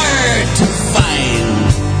to find.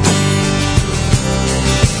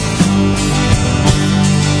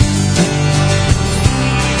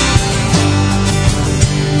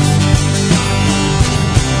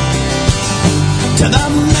 To the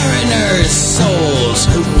mariners' souls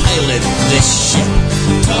who pilot this ship,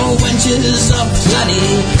 to wenches of plenty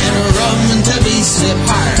and rum to be sipped,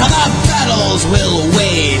 to the battles we'll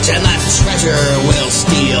wage and the treasure we'll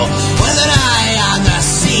steal, with an eye on the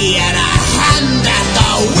sea and a hand at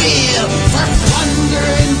the wheel, for plunder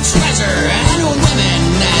and treasure and women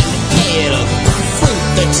and ale, for fruit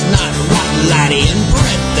that's not rotten, laddie, and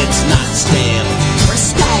bread that's not stale, for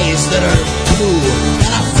skies that are blue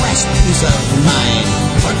and a fresh peace of mind,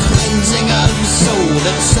 for cleansing of soul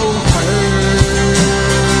that's so hard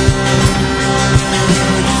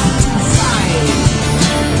to find.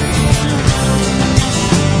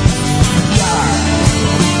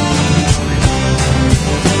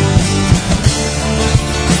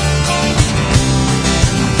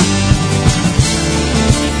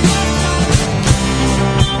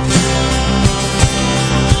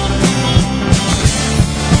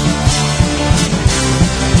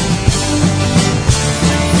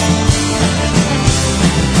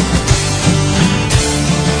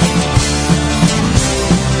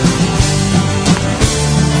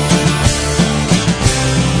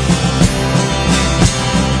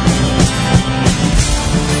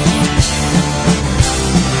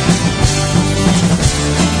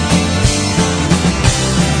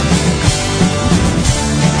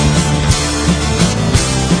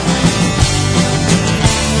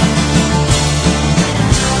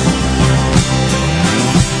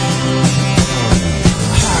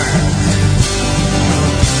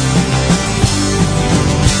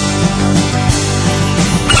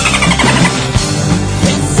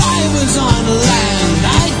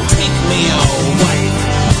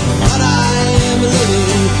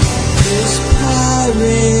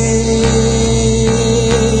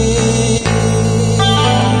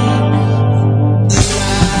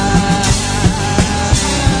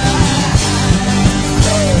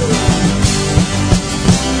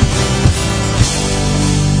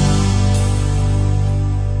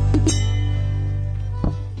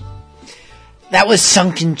 That was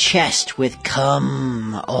Sunken Chest with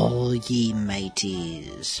Come All Ye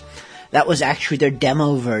Mateys. That was actually their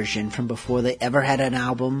demo version from before they ever had an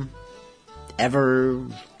album, ever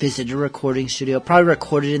visited a recording studio, probably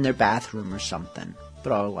recorded in their bathroom or something,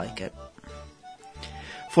 but I like it.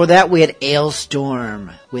 For that we had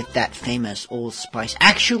Ailstorm with that famous Old Spice,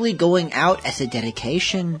 actually going out as a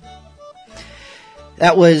dedication.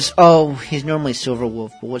 That was, he's normally Silver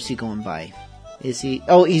Wolf, but what's he going by?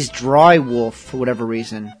 He's Dry Wolf for whatever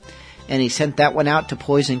reason. And he sent that one out to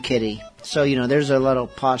Poison Kitty. So, there's a little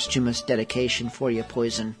posthumous dedication for you,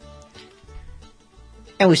 Poison.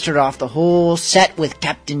 And we started off the whole set with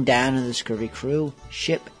Captain Dan and the Scurvy Crew.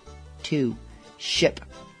 Ship to ship.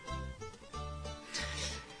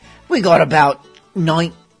 We got about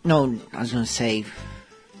 12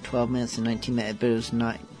 minutes and 19 minutes, but it was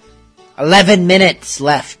 11 minutes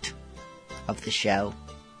left of the show.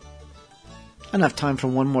 Enough time for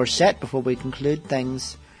one more set before we conclude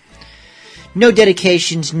things. No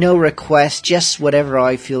dedications, no requests, just whatever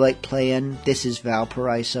I feel like playing. This is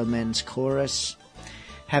Valparaiso Men's Chorus.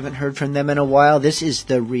 Haven't heard from them in a while. This is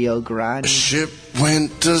the Rio Grande. A ship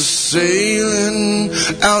went a-sailing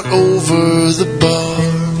out over the bar,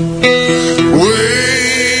 way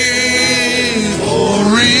for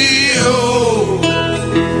Rio.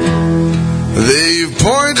 They've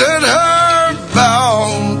pointed her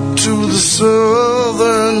bow to the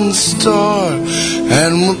Southern Star,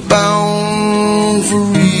 and we're bound for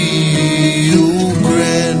Rio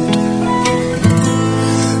Grande.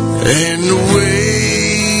 And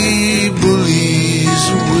away, bullies,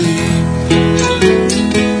 away,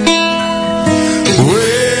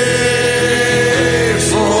 way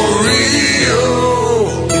for Rio.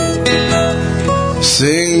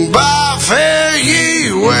 Sing by fare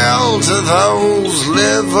ye well to those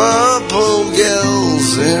Liverpool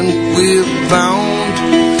gals, and we're bound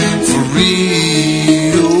for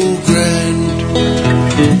Rio Grande.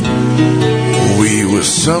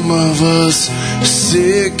 Some of us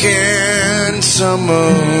sick and some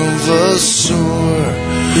of us sore.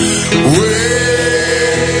 Way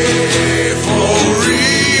for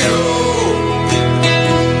Rio.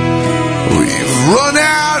 We've run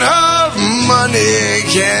out of money.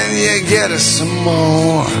 Can you get us some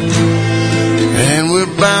more? And we're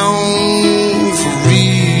bound for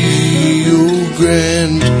Rio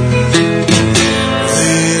Grande.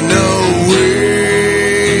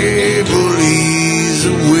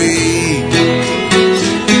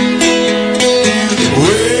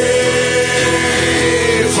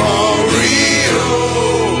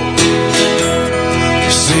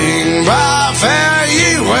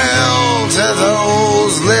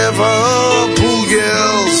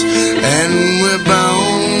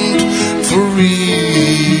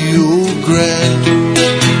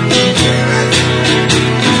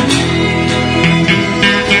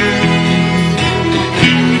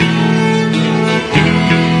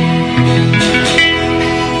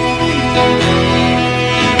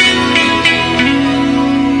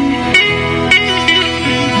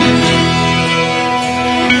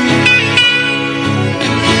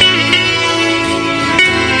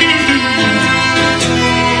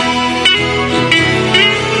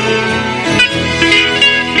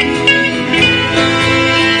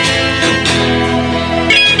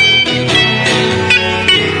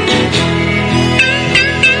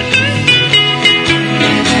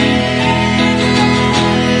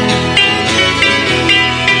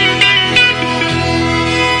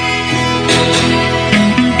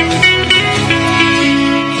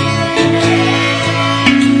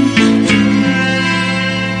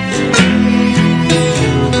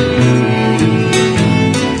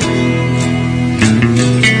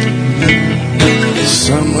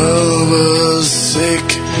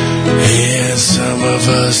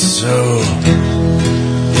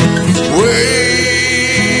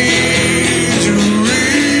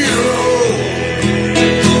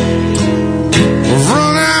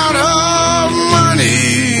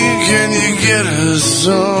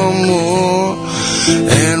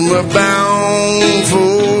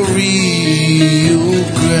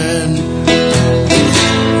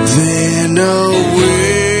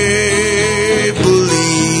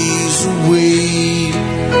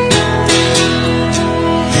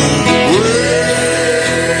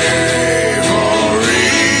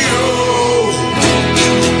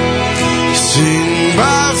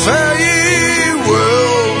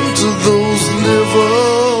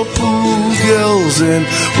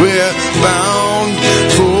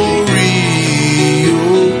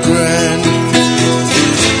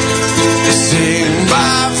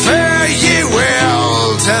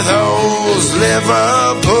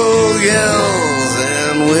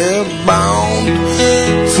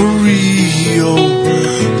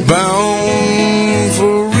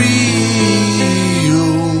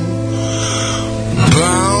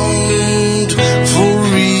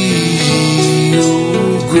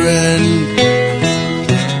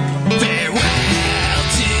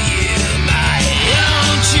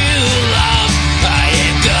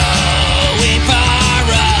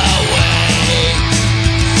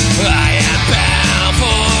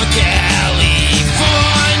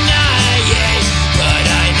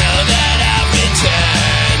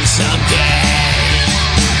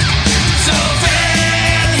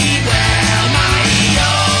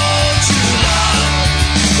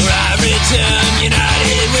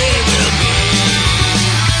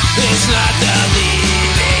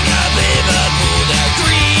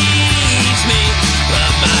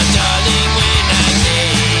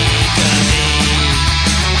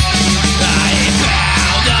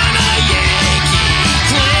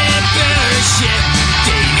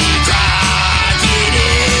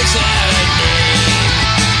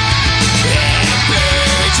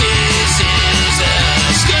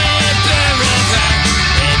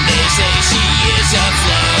 She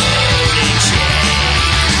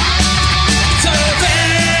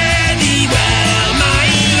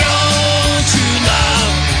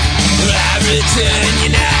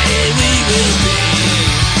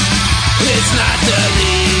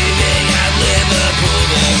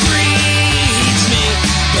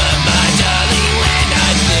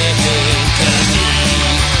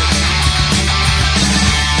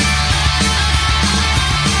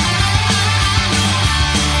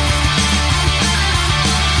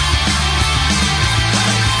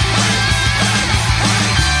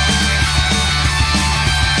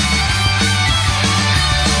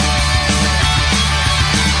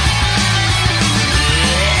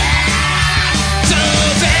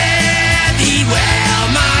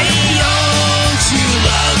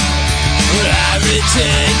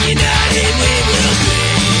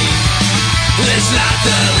It's not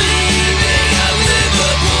the leaving of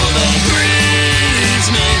Liverpool that grieves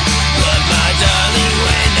me, but my darling,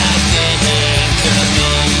 when I think of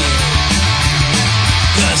me,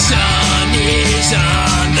 the sun is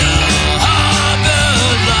on the harbor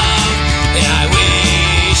love, and I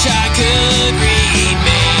wish I could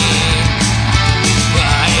remain.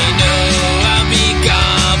 I know I'll be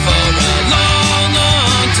gone for a long,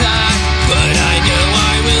 long time, but I know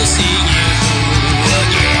I will see you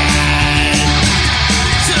again.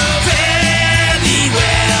 So fare thee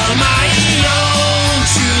well, my own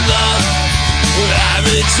true love. I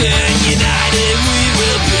return united we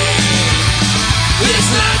will be. It's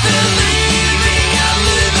not the leaving of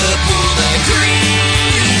Liverpool that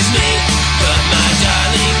grieves me, but my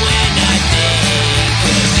darling, when I think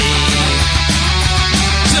of thee.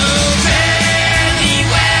 So fare thee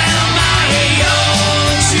well, my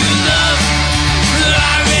own true love.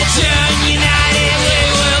 I return united we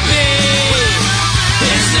will be.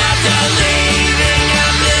 It's not the leaving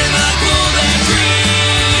of Liverpool that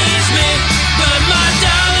grieves me, but my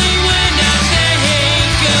darling, when I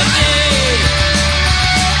think of thee.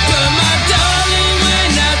 But my darling,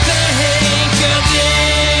 when I think of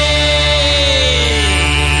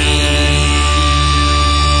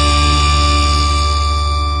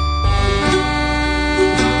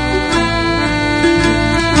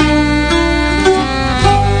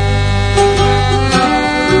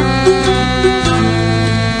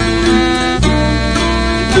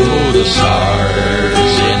Oh, the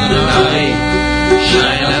stars in the night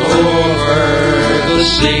shine up over the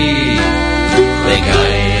sea. They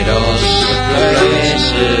guide us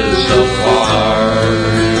places afar,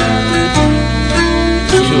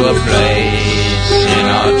 to a place in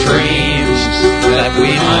our dreams that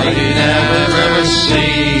we might never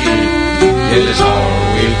see. It is all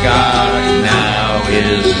we've got now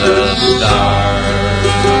is the stars.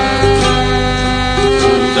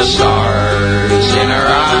 The stars in our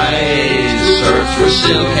eyes search for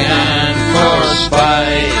silk and for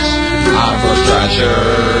spice, and for treasure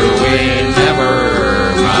we never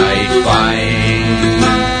might find.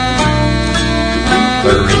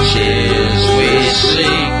 The riches we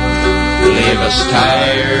seek leave us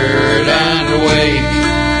tired and weak.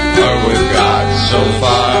 What we've got so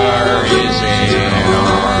far is in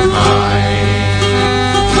our mind.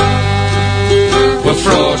 We'll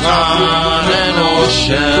float on an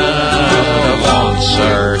ocean of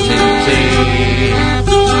uncertainty,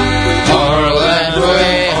 or that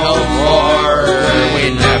way hope for we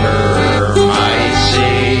never might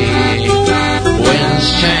see. Winds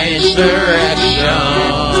change direction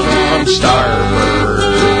from starboard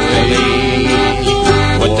to lee.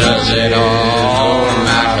 What does it all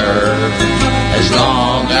matter as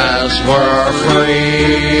long as we're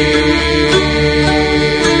free?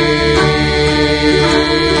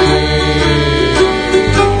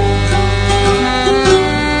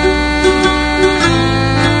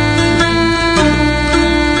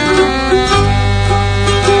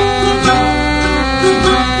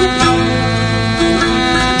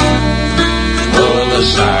 The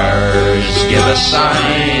stars give us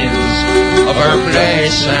signs of our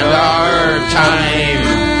place and our time,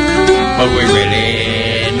 but we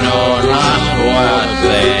really know not what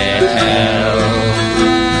they tell.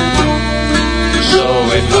 So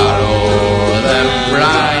we follow them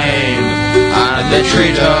blind, and they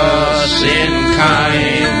treat us in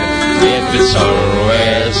kind. If it's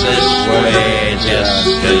always this way,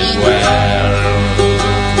 just as well.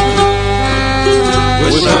 We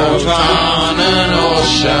float on an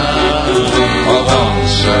ocean of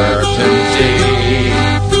uncertainty,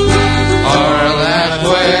 or that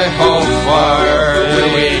way hope for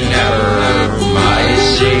we never might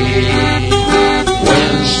see.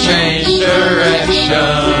 Winds change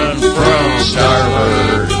direction from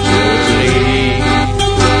starboard to lee.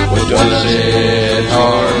 What does it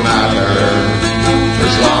all matter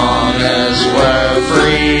as long as we're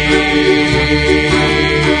free?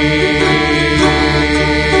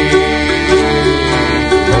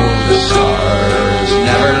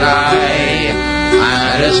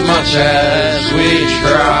 As much as we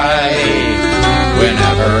try, we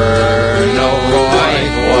never know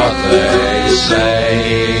quite what they say.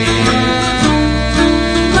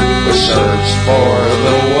 We search for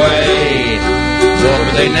the way, but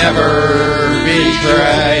they never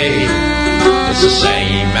betray. It's the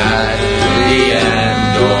same at the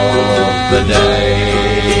end of the day.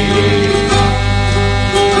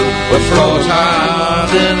 We float on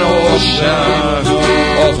an ocean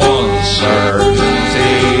of uncertainty,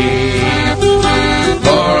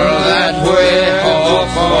 for that way how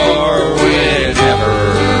far we never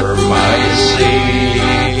might see.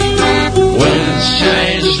 Winds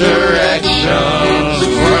change direction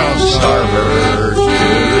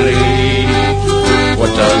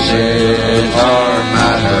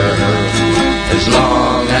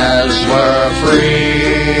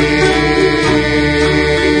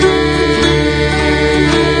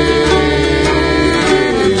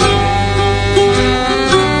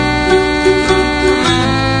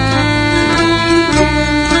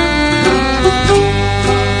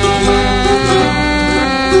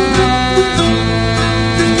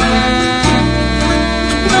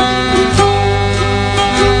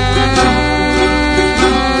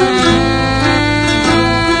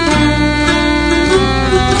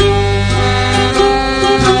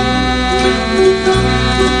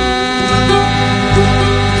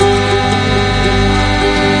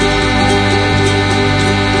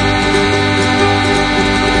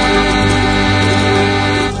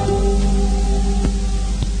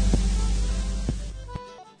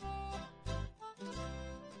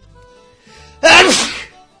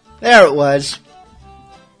There it was.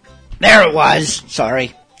 There it was.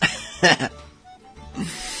 Sorry.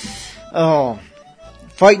 Oh.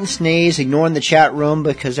 Fight and sneeze, ignoring the chat room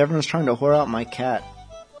because everyone's trying to whore out my cat.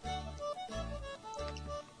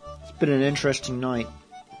 It's been an interesting night.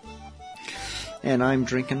 And I'm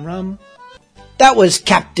drinking rum. That was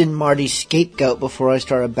Captain Marty's Scapegoat before I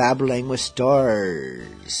started babbling with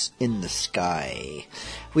stars in the sky.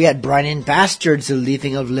 We had Brian Bastards, The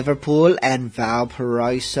Leaving of Liverpool, and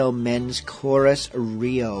Valparaiso Men's Chorus,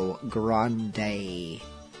 Rio Grande.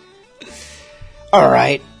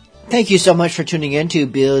 Alright. Thank you so much for tuning in to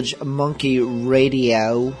Bilge Monkey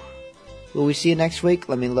Radio. Will we see you next week?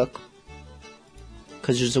 Let me look.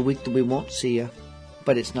 Because there's a week that we won't see you.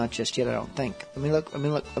 But it's not just yet, I don't think. Let me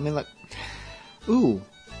look. Ooh.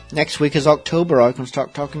 Next week is October. I can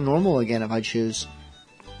start talking normal again if I choose.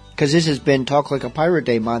 Because this has been Talk Like a Pirate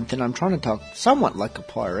Day month, and I'm trying to talk somewhat like a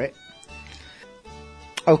pirate.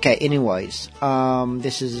 Okay, anyways.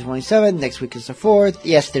 This is the 27th. Next week is the 4th.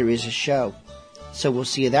 Yes, there is a show. So we'll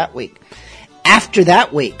see you that week. After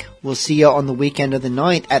that week, we'll see you on the weekend of the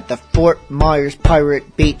 9th at the Fort Myers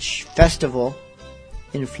Pirate Beach Festival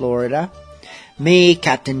in Florida. Me,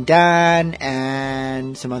 Captain Dan,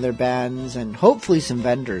 and some other bands, and hopefully some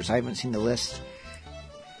vendors. I haven't seen the list.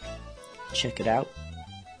 Check it out.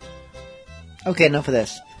 Okay, enough of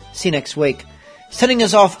this. See you next week. Sending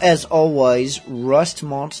us off, as always, Rust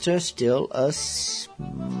Monster still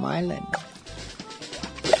a-smiling.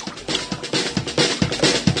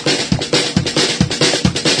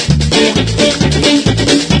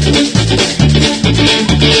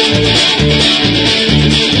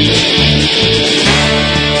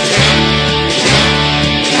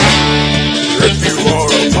 If you are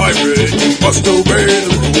a pirate, you must obey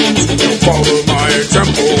the rules. Don't follow my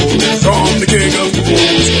example, cause I'm the king of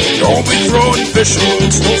fools. Don't be throwing fish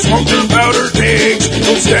hooks, don't smoke your powder kegs.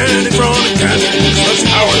 Don't stand in front of cannons, let's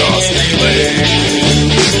power lost relay.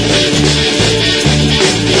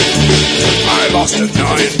 I lost a 9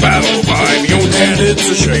 battle by my own hand, it's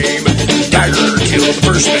a shame. Dagger killed the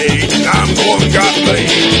first mate, and I'm the one got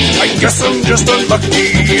blamed. I guess I'm just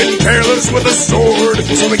unlucky and careless with a sword,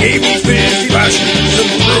 so they gave me 50 lashes and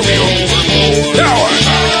threw me overboard. Now I'm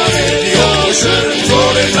out in the ocean,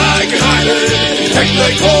 floating like an island. Take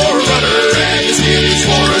the core rudder and the skis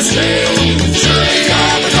for a sail. Surely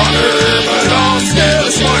I'm a goner, but I'm still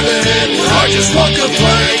smiling. I just walk a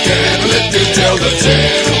plank and live to tell the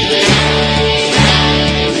tale.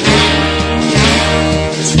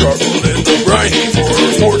 Struggled in the briny for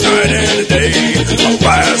a fortnight and a day.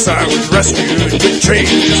 Alas, I was rescued, but change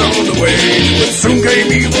is on the way. But soon came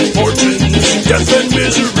evil fortunes, death and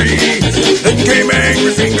misery. Then came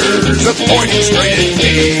angry fingers, pointing straight at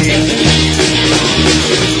me.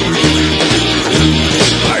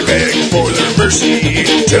 I begged for their mercy,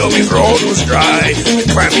 till me throat was dry. And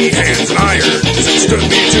clammy hands and irons, it stood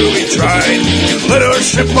me till we tried. You lit our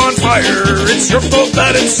ship on fire, it's your fault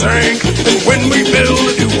that it sank. And when we build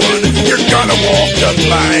a new one, you're gonna walk the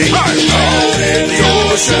plank. I'm out in the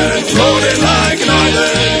ocean, floating like an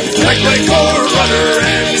island. Like my core rudder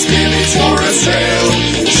and skimmies for a sail.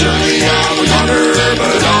 Surely I'm a gunner,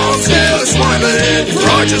 but I'm still smiling. For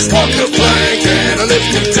I just walk the plank and I live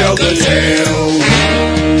to tell the tale.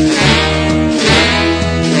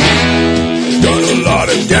 Done a lot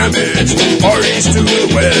of damage, far east to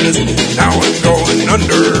the west. Now I'm going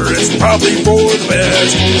under, it's probably for the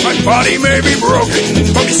best. My body may be broken,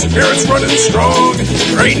 but my spirit's running strong.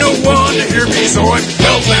 There ain't no one to hear me, so I'm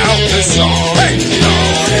belting out this song. Hey!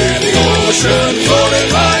 Down in the ocean, floating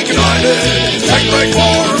like an island. Like my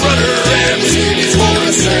core rudder and the skimmies for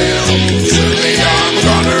a sail. Surely I'm a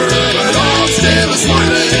gunner, but I'm still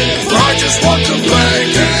smiling. For I just walk the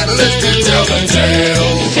plank and I live to tell the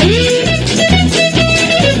tale.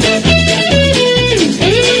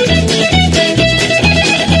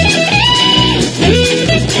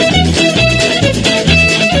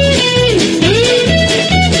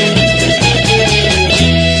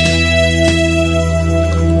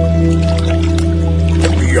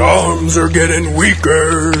 Arms are getting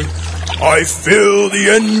weaker. I feel the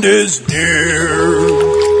end is near.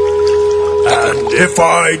 And if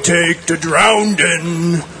I take to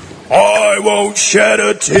drowning, I won't shed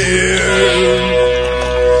a tear.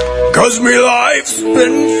 'Cause me life's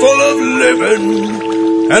been full of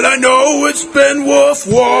living, and I know it's been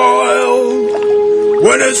worthwhile.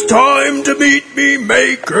 When it's time to meet me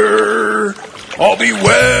maker, I'll be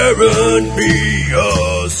wearing me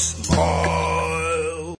a